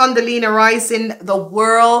 Kundalini rising, the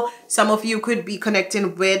world. Some of you could be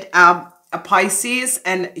connecting with a Pisces,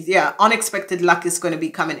 and yeah, unexpected luck is going to be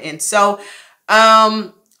coming in. So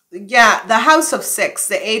yeah, the house of sex,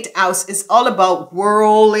 the 8th house, is all about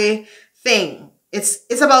worldly thing.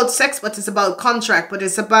 It's about sex, but it's about contract, but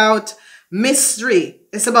it's about mystery.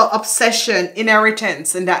 It's about obsession,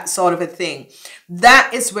 inheritance, and that sort of a thing.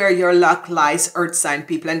 That is where your luck lies, earth sign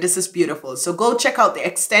people. And this is beautiful. So go check out the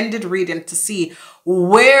extended reading to see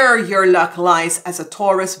where your luck lies as a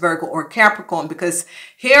Taurus, Virgo, or Capricorn. Because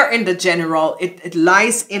here in the general, it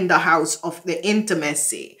lies in the house of the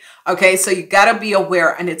intimacy. Okay, so you got to be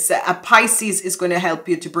aware. And it's a Pisces is going to help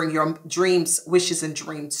you to bring your dreams, wishes, and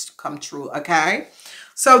dreams to come true. Okay.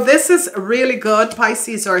 So this is really good.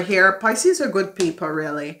 Pisces are here. Pisces are good people,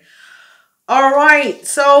 really. All right.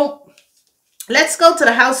 So let's go to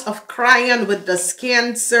the house of Crayon with this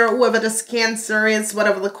Cancer. Whoever this Cancer is,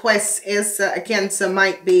 whatever the quest is, a Cancer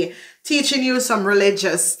might be teaching you some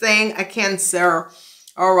religious thing, a Cancer.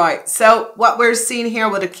 All right. So what we're seeing here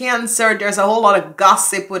with a Cancer, there's a whole lot of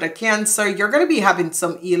gossip with a Cancer. You're going to be having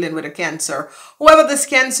some healing with a Cancer. Whoever this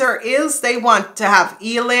Cancer is, they want to have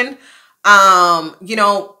healing. You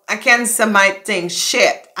know, a Cancer might think,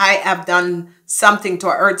 shit, I have done something to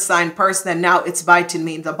an earth sign person and now it's biting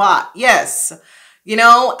me in the butt. Yes. You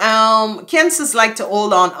know, Cancers like to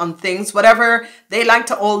hold on things, whatever. They like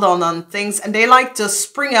to hold on things, and they like to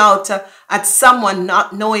spring out at someone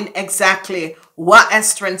not knowing exactly what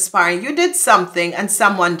has transpired. You did something and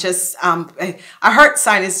someone just, a heart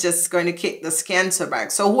sign is just going to kick this Cancer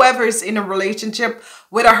back. So whoever is in a relationship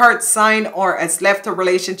with a heart sign or has left a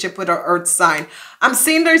relationship with an earth sign, I'm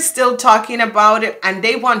seeing they're still talking about it and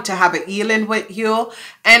they want to have a healing with you.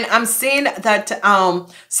 And I'm seeing that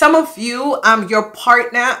some of you, your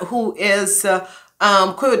partner who is,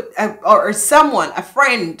 or someone, a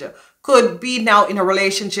friend, could be now in a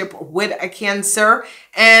relationship with a Cancer,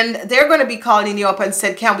 and they're going to be calling you up and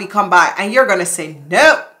said, can we come by? And you're going to say,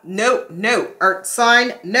 no, no, no, earth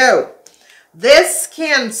sign, no. This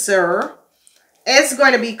Cancer is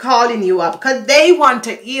going to be calling you up because they want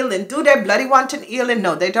a healing. Do they bloody want an healing?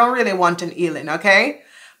 No, they don't really want an healing, okay?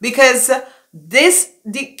 Because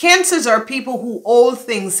the Cancers are people who hold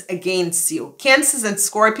things against you. Cancers and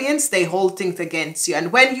Scorpions, they hold things against you.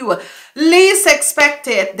 And when you least expect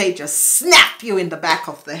it, they just snap you in the back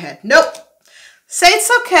of the head. Nope. Say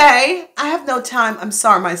it's okay. I have no time. I'm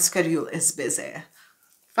sorry, my schedule is busy.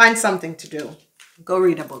 Find something to do. Go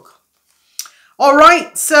read a book. All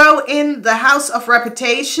right. So in the house of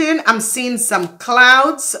reputation, I'm seeing some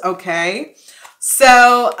clouds. Okay.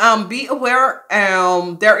 So be aware,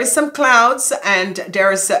 there is some clouds, and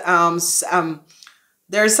there's some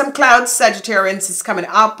clouds, Sagittarians is coming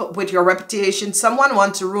up with your reputation. Someone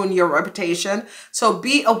wants to ruin your reputation. So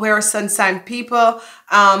be aware, sun sign people.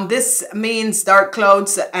 This means dark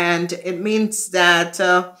clouds, and it means that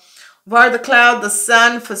where the cloud, the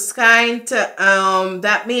sun for kind,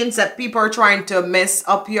 that means that people are trying to mess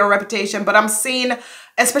up your reputation. But I'm seeing,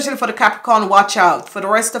 especially for the Capricorn, watch out. For the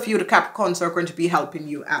rest of you, the Capricorns are going to be helping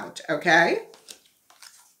you out, okay?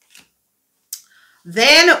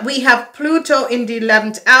 Then we have Pluto in the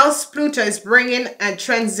 11th house. Pluto is bringing a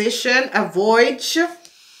transition, a voyage.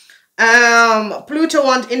 Pluto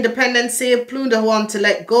wants independency. Pluto wants to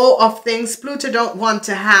let go of things. Pluto don't want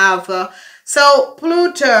to have... So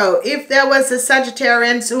Pluto, if there was a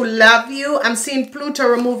Sagittarians who love you, I'm seeing Pluto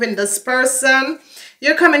removing this person.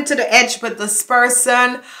 You're coming to the edge with this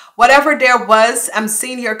person. Whatever there was, I'm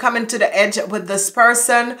seeing you're coming to the edge with this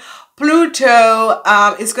person. Pluto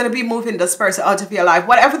is going to be moving this person out of your life,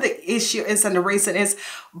 whatever the issue is and the reason is.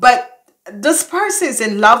 But this person is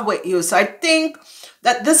in love with you. So I think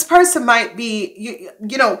that this person might be,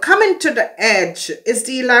 you know, coming to the edge is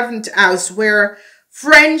the 11th house, where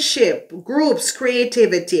friendship, groups,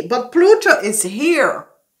 creativity. But Pluto is here.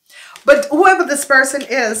 But whoever this person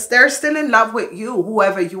is, they're still in love with you,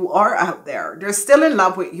 whoever you are out there. They're still in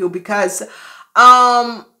love with you because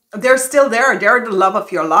they're still there. They're the love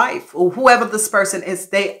of your life. Whoever this person is,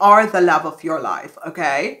 they are the love of your life,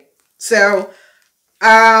 okay? So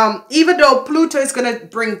even though Pluto is going to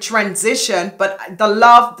bring transition, but the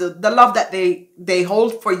love that they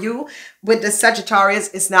hold for you with the Sagittarius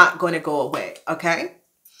is not going to go away, okay?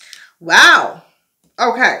 Wow.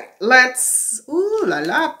 Okay, let's, ooh la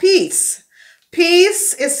la, peace.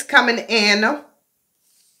 Peace is coming in.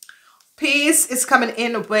 Peace is coming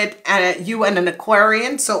in with you and an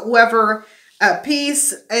Aquarian. So whoever,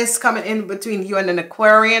 peace is coming in between you and an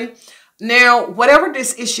Aquarian. Now, whatever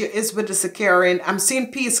this issue is with this Aquarian, I'm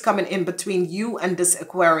seeing peace coming in between you and this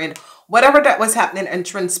Aquarian. Whatever that was happening and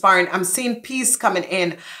transpiring, I'm seeing peace coming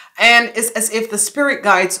in. And it's as if the spirit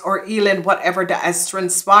guides are healing whatever that has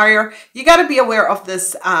transpired. You got to be aware of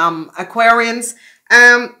this, Aquarians.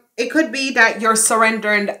 It could be that you're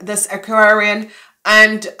surrendering this Aquarian.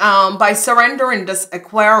 And by surrendering this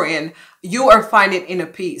Aquarian, you are finding inner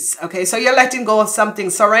peace. Okay, so you're letting go of something,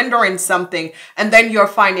 surrendering something, and then you're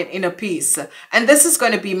finding inner peace. And this is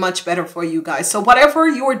going to be much better for you guys. So whatever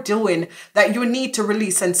you're doing that you need to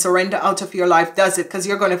release and surrender out of your life, does it, because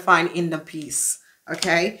you're going to find inner peace.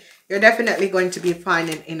 Okay, you're definitely going to be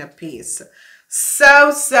finding inner peace.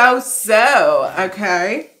 So,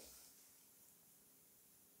 okay.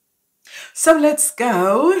 So let's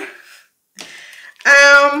go.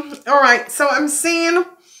 All right, so I'm seeing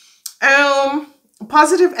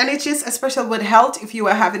positive energies, especially with health. If you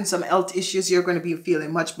are having some health issues, you're going to be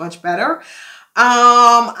feeling much better.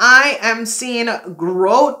 I am seeing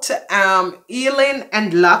growth, healing,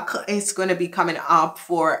 and luck is going to be coming up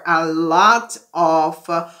for a lot of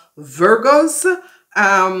Virgos.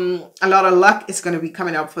 A lot of luck is going to be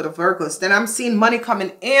coming up for the Virgos. Then I'm seeing money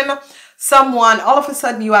coming in. Someone, all of a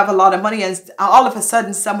sudden you have a lot of money, and all of a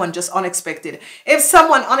sudden someone just unexpected. If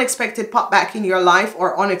someone unexpected pop back in your life,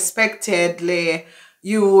 or unexpectedly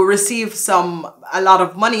you receive a lot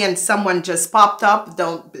of money and someone just popped up,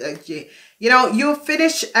 don't, you know, you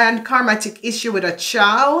finish a karmatic issue with a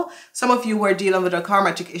child. Some of you were dealing with a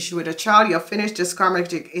karmatic issue with a child. You finished this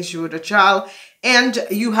karmatic issue with a child, and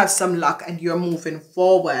you have some luck and you're moving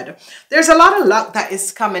forward. There's a lot of luck that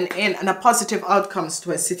is coming in and a positive outcomes to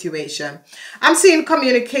a situation. I'm seeing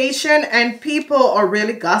communication, and people are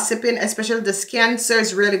really gossiping, especially this Cancer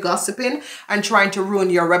is really gossiping and trying to ruin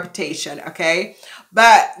your reputation, okay?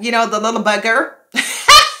 But, you know, the little bugger,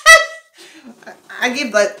 I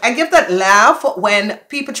give that laugh when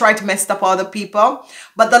people try to mess up other people.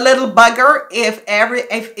 But the little bugger,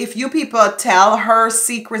 if you people tell her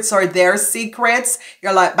secrets or their secrets,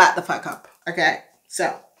 you're like, back the fuck up. Okay,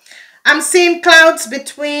 so I'm seeing clouds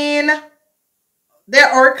between. There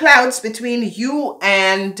are clouds between you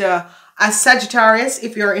and a Sagittarius.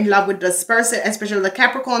 If you're in love with this person, especially the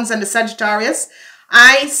Capricorns and the Sagittarius,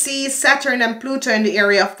 I see Saturn and Pluto in the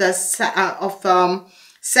area of the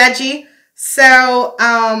Saggy. So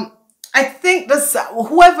I think this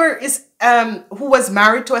whoever is who was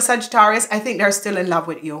married to a Sagittarius, I think they're still in love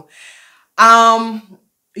with you.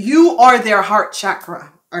 You are their heart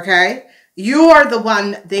chakra, okay? You are the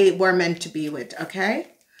one they were meant to be with, okay?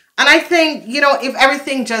 And I think, you know, if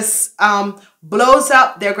everything just blows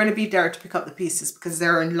up, they're going to be there to pick up the pieces because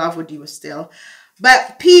they're in love with you still.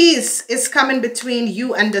 But peace is coming between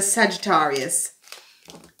you and the Sagittarius.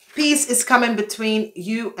 Peace is coming between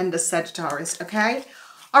you and the Sagittarius, okay?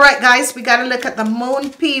 All right, guys, we got to look at the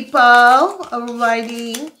moon, people.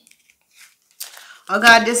 Alrighty. Oh,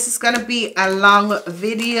 God, this is going to be a long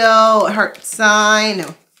video. Heart sign.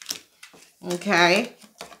 Okay.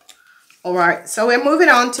 All right, so we're moving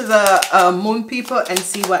on to the moon, people, and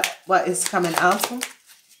see what is coming up.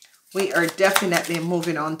 We are definitely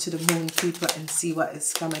moving on to the moon, people, and see what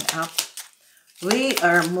is coming up. We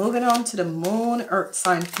are moving on to the moon, earth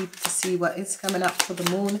sign people, to see what is coming up for the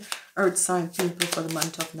moon, earth sign people for the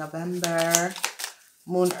month of November.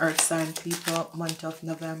 Moon, earth sign people, month of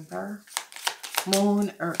November.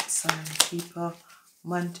 Moon, earth sign people,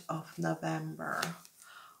 month of November.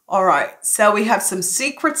 All right, so we have some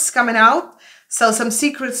secrets coming out. So some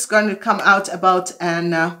secrets going to come out about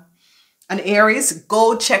an Aries.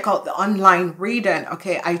 Go check out the online reading.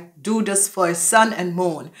 Okay, I do this for sun and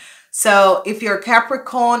moon. So if you're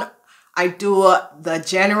Capricorn, I do the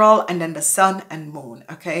general and then the sun and moon.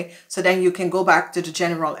 Okay, so then you can go back to the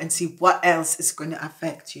general and see what else is going to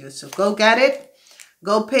affect you. So go get it.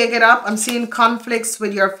 Go pick it up. I'm seeing conflicts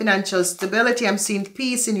with your financial stability. I'm seeing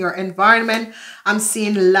peace in your environment. I'm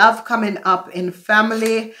seeing love coming up in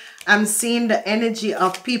family. I'm seeing the energy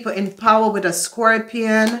of people in power with a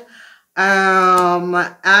Scorpion.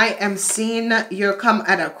 I am seeing you come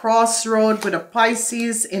at a crossroad with a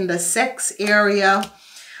Pisces in the sex area.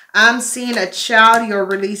 I'm seeing a child. You're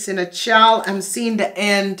releasing a child. I'm seeing the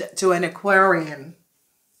end to an Aquarian.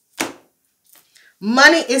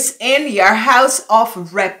 Money is in your house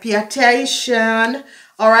of reputation.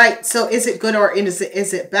 All right. So is it good or is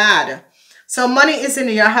it bad? So money is in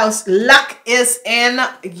your house. Luck is in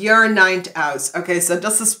your 9th house. Okay. So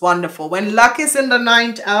this is wonderful. When luck is in the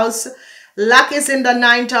 9th house, luck is in the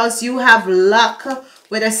 9th house. You have luck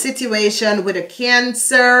with a situation with a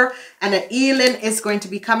Cancer, and a healing is going to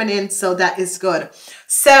be coming in. So that is good.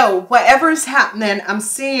 So whatever is happening, I'm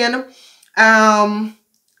seeing,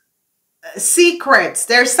 secrets.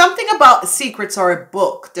 There's something about secrets or a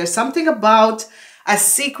book. There's something about a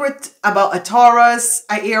secret about a Taurus,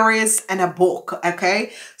 a Aries, and a book.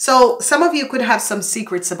 Okay, so some of you could have some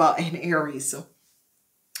secrets about an Aries.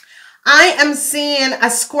 I am seeing a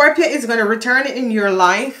Scorpio is going to return in your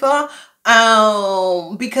life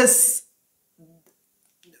because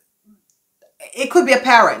it could be a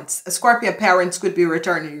parent. A Scorpio parent could be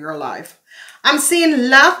returning to your life. I'm seeing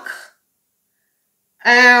luck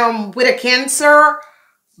with a Cancer,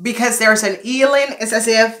 because there's an healing. It's as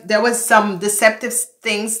if there was some deceptive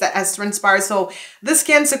things that has transpired. So this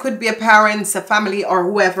Cancer could be a parent, a family, or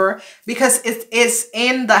whoever, because it is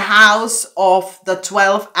in the house of the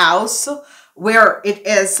 12th house, where it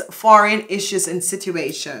is foreign issues and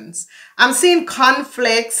situations. I'm seeing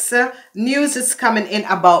conflicts. News is coming in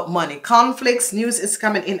about money. Conflicts, news is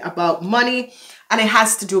coming in about money, and it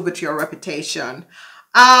has to do with your reputation.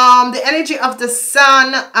 The energy of the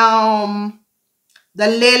sun, the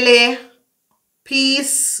lily,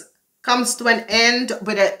 peace comes to an end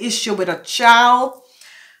with an issue with a child.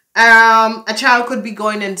 A child could be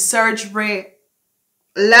going in surgery.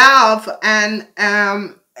 Love, and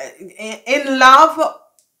in love,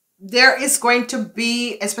 there is going to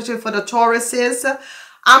be, especially for the Tauruses,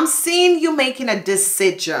 I'm seeing you making a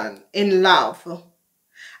decision in love,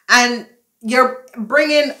 and you're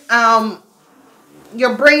bringing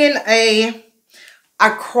a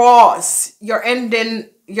cross. You're ending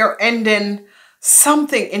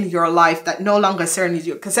something in your life that no longer serves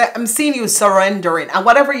you, because I'm seeing you surrendering, and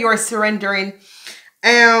whatever you're surrendering,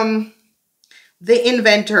 the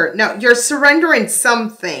inventor, now you're surrendering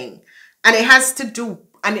something, and it has to do,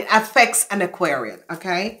 and it affects an Aquarian.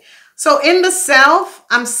 Okay, so in the self,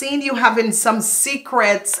 I'm seeing you having some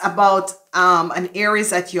secrets about an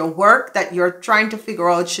Aries at your work that you're trying to figure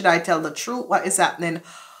out, should I tell the truth, what is happening?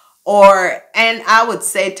 And I would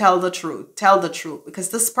say tell the truth, because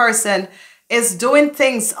this person is doing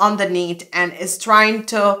things underneath and is trying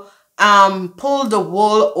to pull the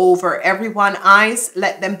wool over everyone's eyes.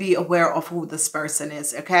 Let them be aware of who this person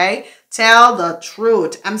is. Okay, tell the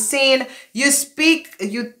truth. I'm seeing you speak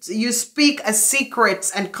as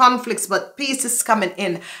secrets and conflicts, but peace is coming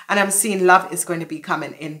in, and I'm seeing love is going to be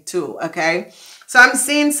coming in too. Okay, so I'm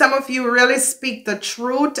seeing some of you really speak the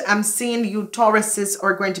truth. I'm seeing you Tauruses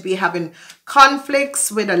are going to be having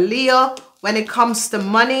conflicts with a Leo when it comes to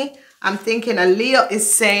money. I'm thinking a Leo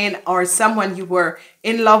is saying, or someone you were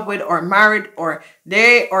in love with or married, or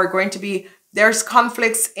they are going to be, there's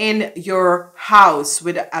conflicts in your house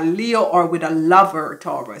with a Leo or with a lover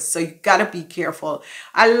Taurus. So you got to be careful.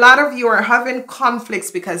 A lot of you are having conflicts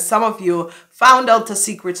because some of you found out the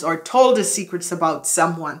secrets or told the secrets about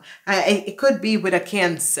someone. It could be with a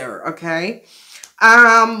Cancer. Okay.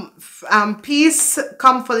 Peace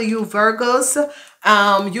come for you Virgos.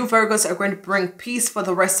 You Virgos are going to bring peace for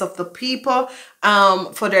the rest of the people,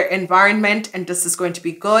 for their environment, and this is going to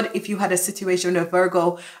be good. If you had a situation with a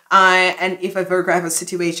Virgo, and if a Virgo have a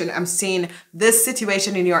situation, I'm seeing this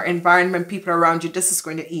situation in your environment, people around you, this is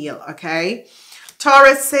going to heal. Okay,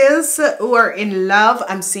 Tauruses who are in love,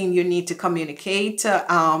 I'm seeing you need to communicate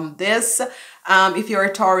this. If you're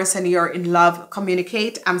a Taurus and you're in love,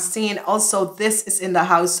 communicate. I'm seeing also this is in the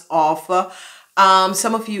house of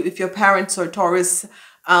some of you, if your parents are Taurus,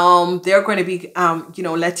 they're going to be, you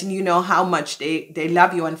know, letting you know how much they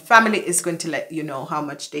love you, and family is going to let you know how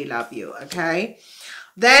much they love you. Okay.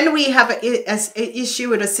 Then we have an issue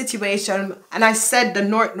with a situation, and I said the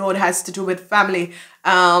North Node has to do with family,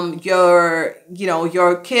 your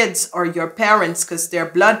kids or your parents, because their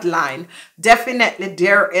bloodline. Definitely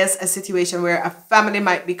there is a situation where a family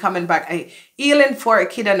might be coming back, a healing for a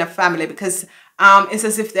kid and a family, because it's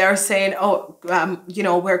as if they're saying, oh,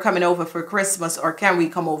 we're coming over for Christmas, or can we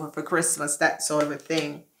come over for Christmas, that sort of a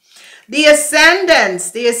thing. The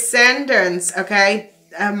ascendants, okay.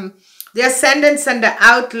 The ascendants and the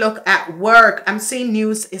outlook at work. I'm seeing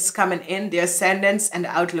news is coming in. The ascendants and the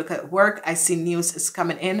outlook at work. I see news is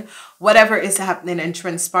coming in. Whatever is happening and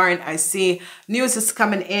transpiring, I see news is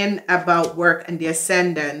coming in about work and the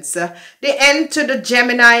ascendants. The end to the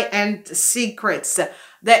Gemini and secrets.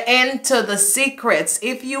 The end to the secrets.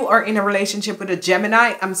 If you are in a relationship with a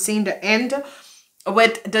Gemini, I'm seeing the end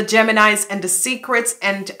with the Geminis and the secrets.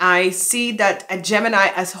 And I see that a Gemini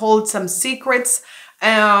has hold some secrets.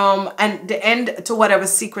 And the end to whatever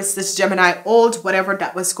secrets this Gemini hold, whatever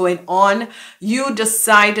that was going on, you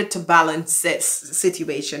decided to balance this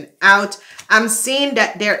situation out. I'm seeing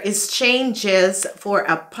that there is changes for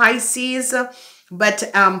a Pisces, but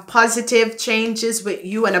positive changes with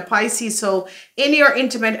you and a Pisces. So in your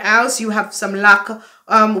intimate house, you have some luck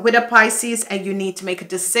with a Pisces, and you need to make a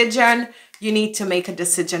decision. You need to make a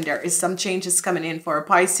decision. There is some changes coming in for a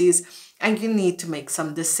Pisces, and you need to make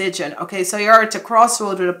some decision. Okay, so you're at a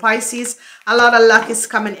crossroad with a Pisces. A lot of luck is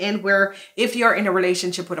coming in, where if you're in a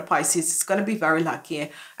relationship with a Pisces, it's going to be very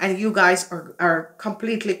lucky, and you guys are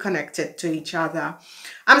completely connected to each other.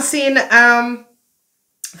 I'm seeing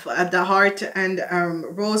the heart and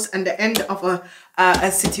rose, and the end of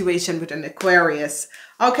a situation with an Aquarius.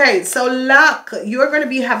 Okay, so luck. You're going to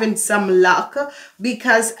be having some luck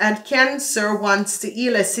because a Cancer wants to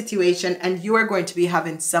heal a situation, and you are going to be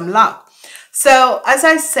having some luck. So as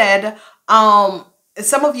I said,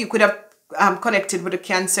 some of you could have connected with a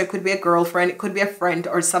Cancer. It could be a girlfriend, it could be a friend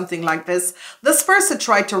or something like this. This person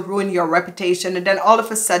tried to ruin your reputation, and then all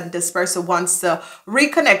of a sudden this person wants to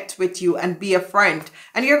reconnect with you and be a friend,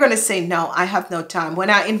 and you're going to say, no, I have no time. When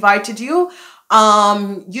I invited you,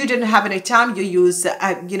 you didn't have any time. You use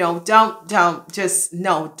you know,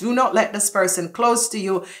 do not let this person close to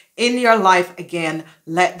you in your life again.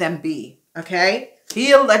 Let them be. Okay,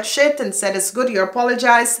 heal that shit and said it's good. You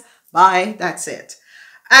apologize, bye, that's it.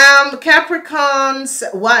 Capricorns,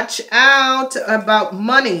 watch out about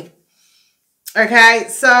money. Okay,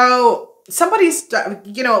 so somebody's,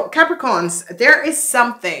 you know, Capricorns, there is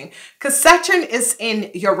something, because Saturn is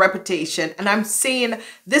in your reputation, and I'm seeing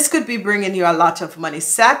this could be bringing you a lot of money.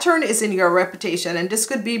 Saturn is in your reputation, and this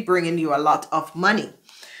could be bringing you a lot of money.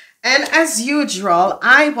 And as usual,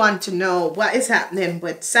 I want to know what is happening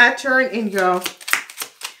with Saturn in your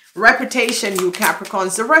reputation, you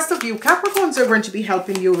Capricorns. The rest of you Capricorns are going to be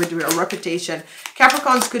helping you with your reputation.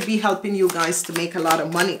 Capricorns could be helping you guys to make a lot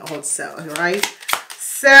of money also, right?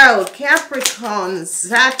 So Capricorn,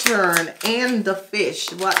 Saturn, and the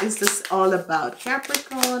fish. What is this all about?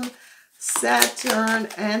 Capricorn, Saturn,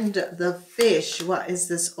 and the fish. What is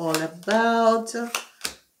this all about?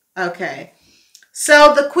 Okay.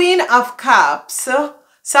 So the Queen of Cups.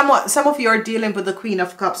 Some of you are dealing with the Queen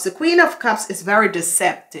of Cups. The Queen of Cups is very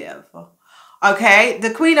deceptive. Okay,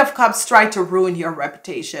 the Queen of Cups tried to ruin your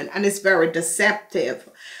reputation and is very deceptive.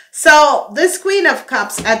 So this Queen of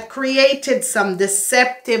Cups had created some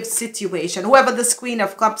deceptive situation. Whoever this Queen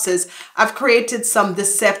of Cups is, have created some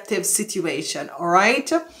deceptive situation. All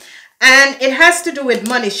right. And it has to do with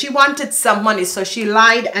money. She wanted some money, so she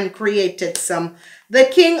lied and created some. The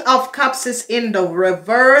King of Cups is in the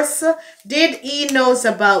reverse. Did he knows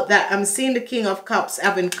about that? I'm seeing the King of Cups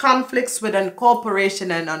having conflicts with a corporation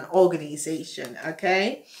and an organization,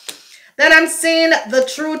 okay? Then I'm seeing the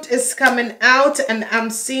truth is coming out, and I'm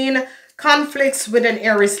seeing conflicts with an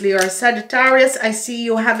Aries, Leo, or Sagittarius. I see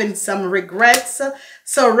you having some regrets.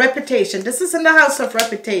 So reputation. This is in the house of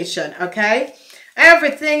reputation, okay?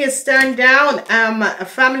 Everything is turned down,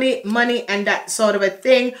 family, money, and that sort of a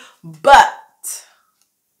thing. But,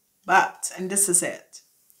 and this is it.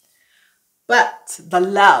 But the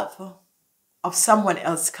love of someone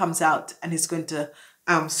else comes out and is going to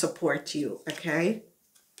support you, okay?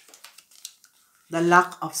 The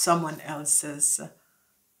luck of someone else's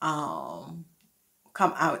come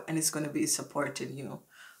out and is going to be supporting you.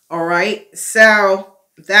 All right, so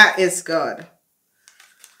that is good.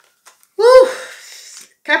 Woo!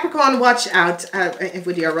 Capricorn, watch out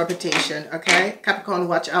with your reputation, okay? Capricorn,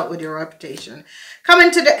 watch out with your reputation.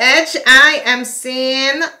 Coming to the edge, I am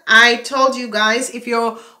seeing, I told you guys, if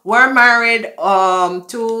you were married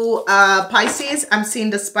to Pisces, I'm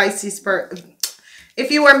seeing the Pisces.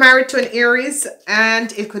 If you were married to an Aries,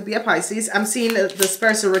 and it could be a Pisces, I'm seeing this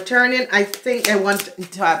person returning. I think I want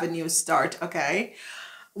to have a new start, okay?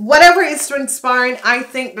 Whatever is transpiring, I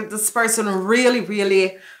think that this person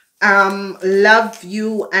really love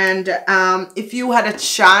you, and if you had a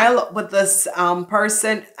child with this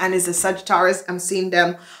person and is a Sagittarius, I'm seeing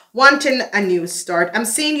them wanting a new start. I'm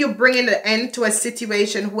seeing you bringing the end to a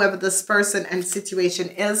situation, whoever this person and situation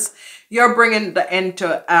is. You're bringing the end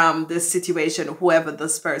to this situation, whoever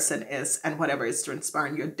this person is, and whatever is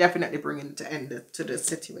transpiring, you're definitely bringing the end to the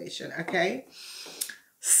situation, okay?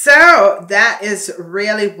 So that is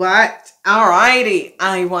really what. Alrighty,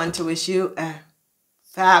 I want to wish you a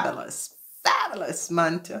fabulous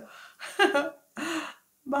month.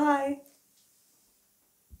 Bye.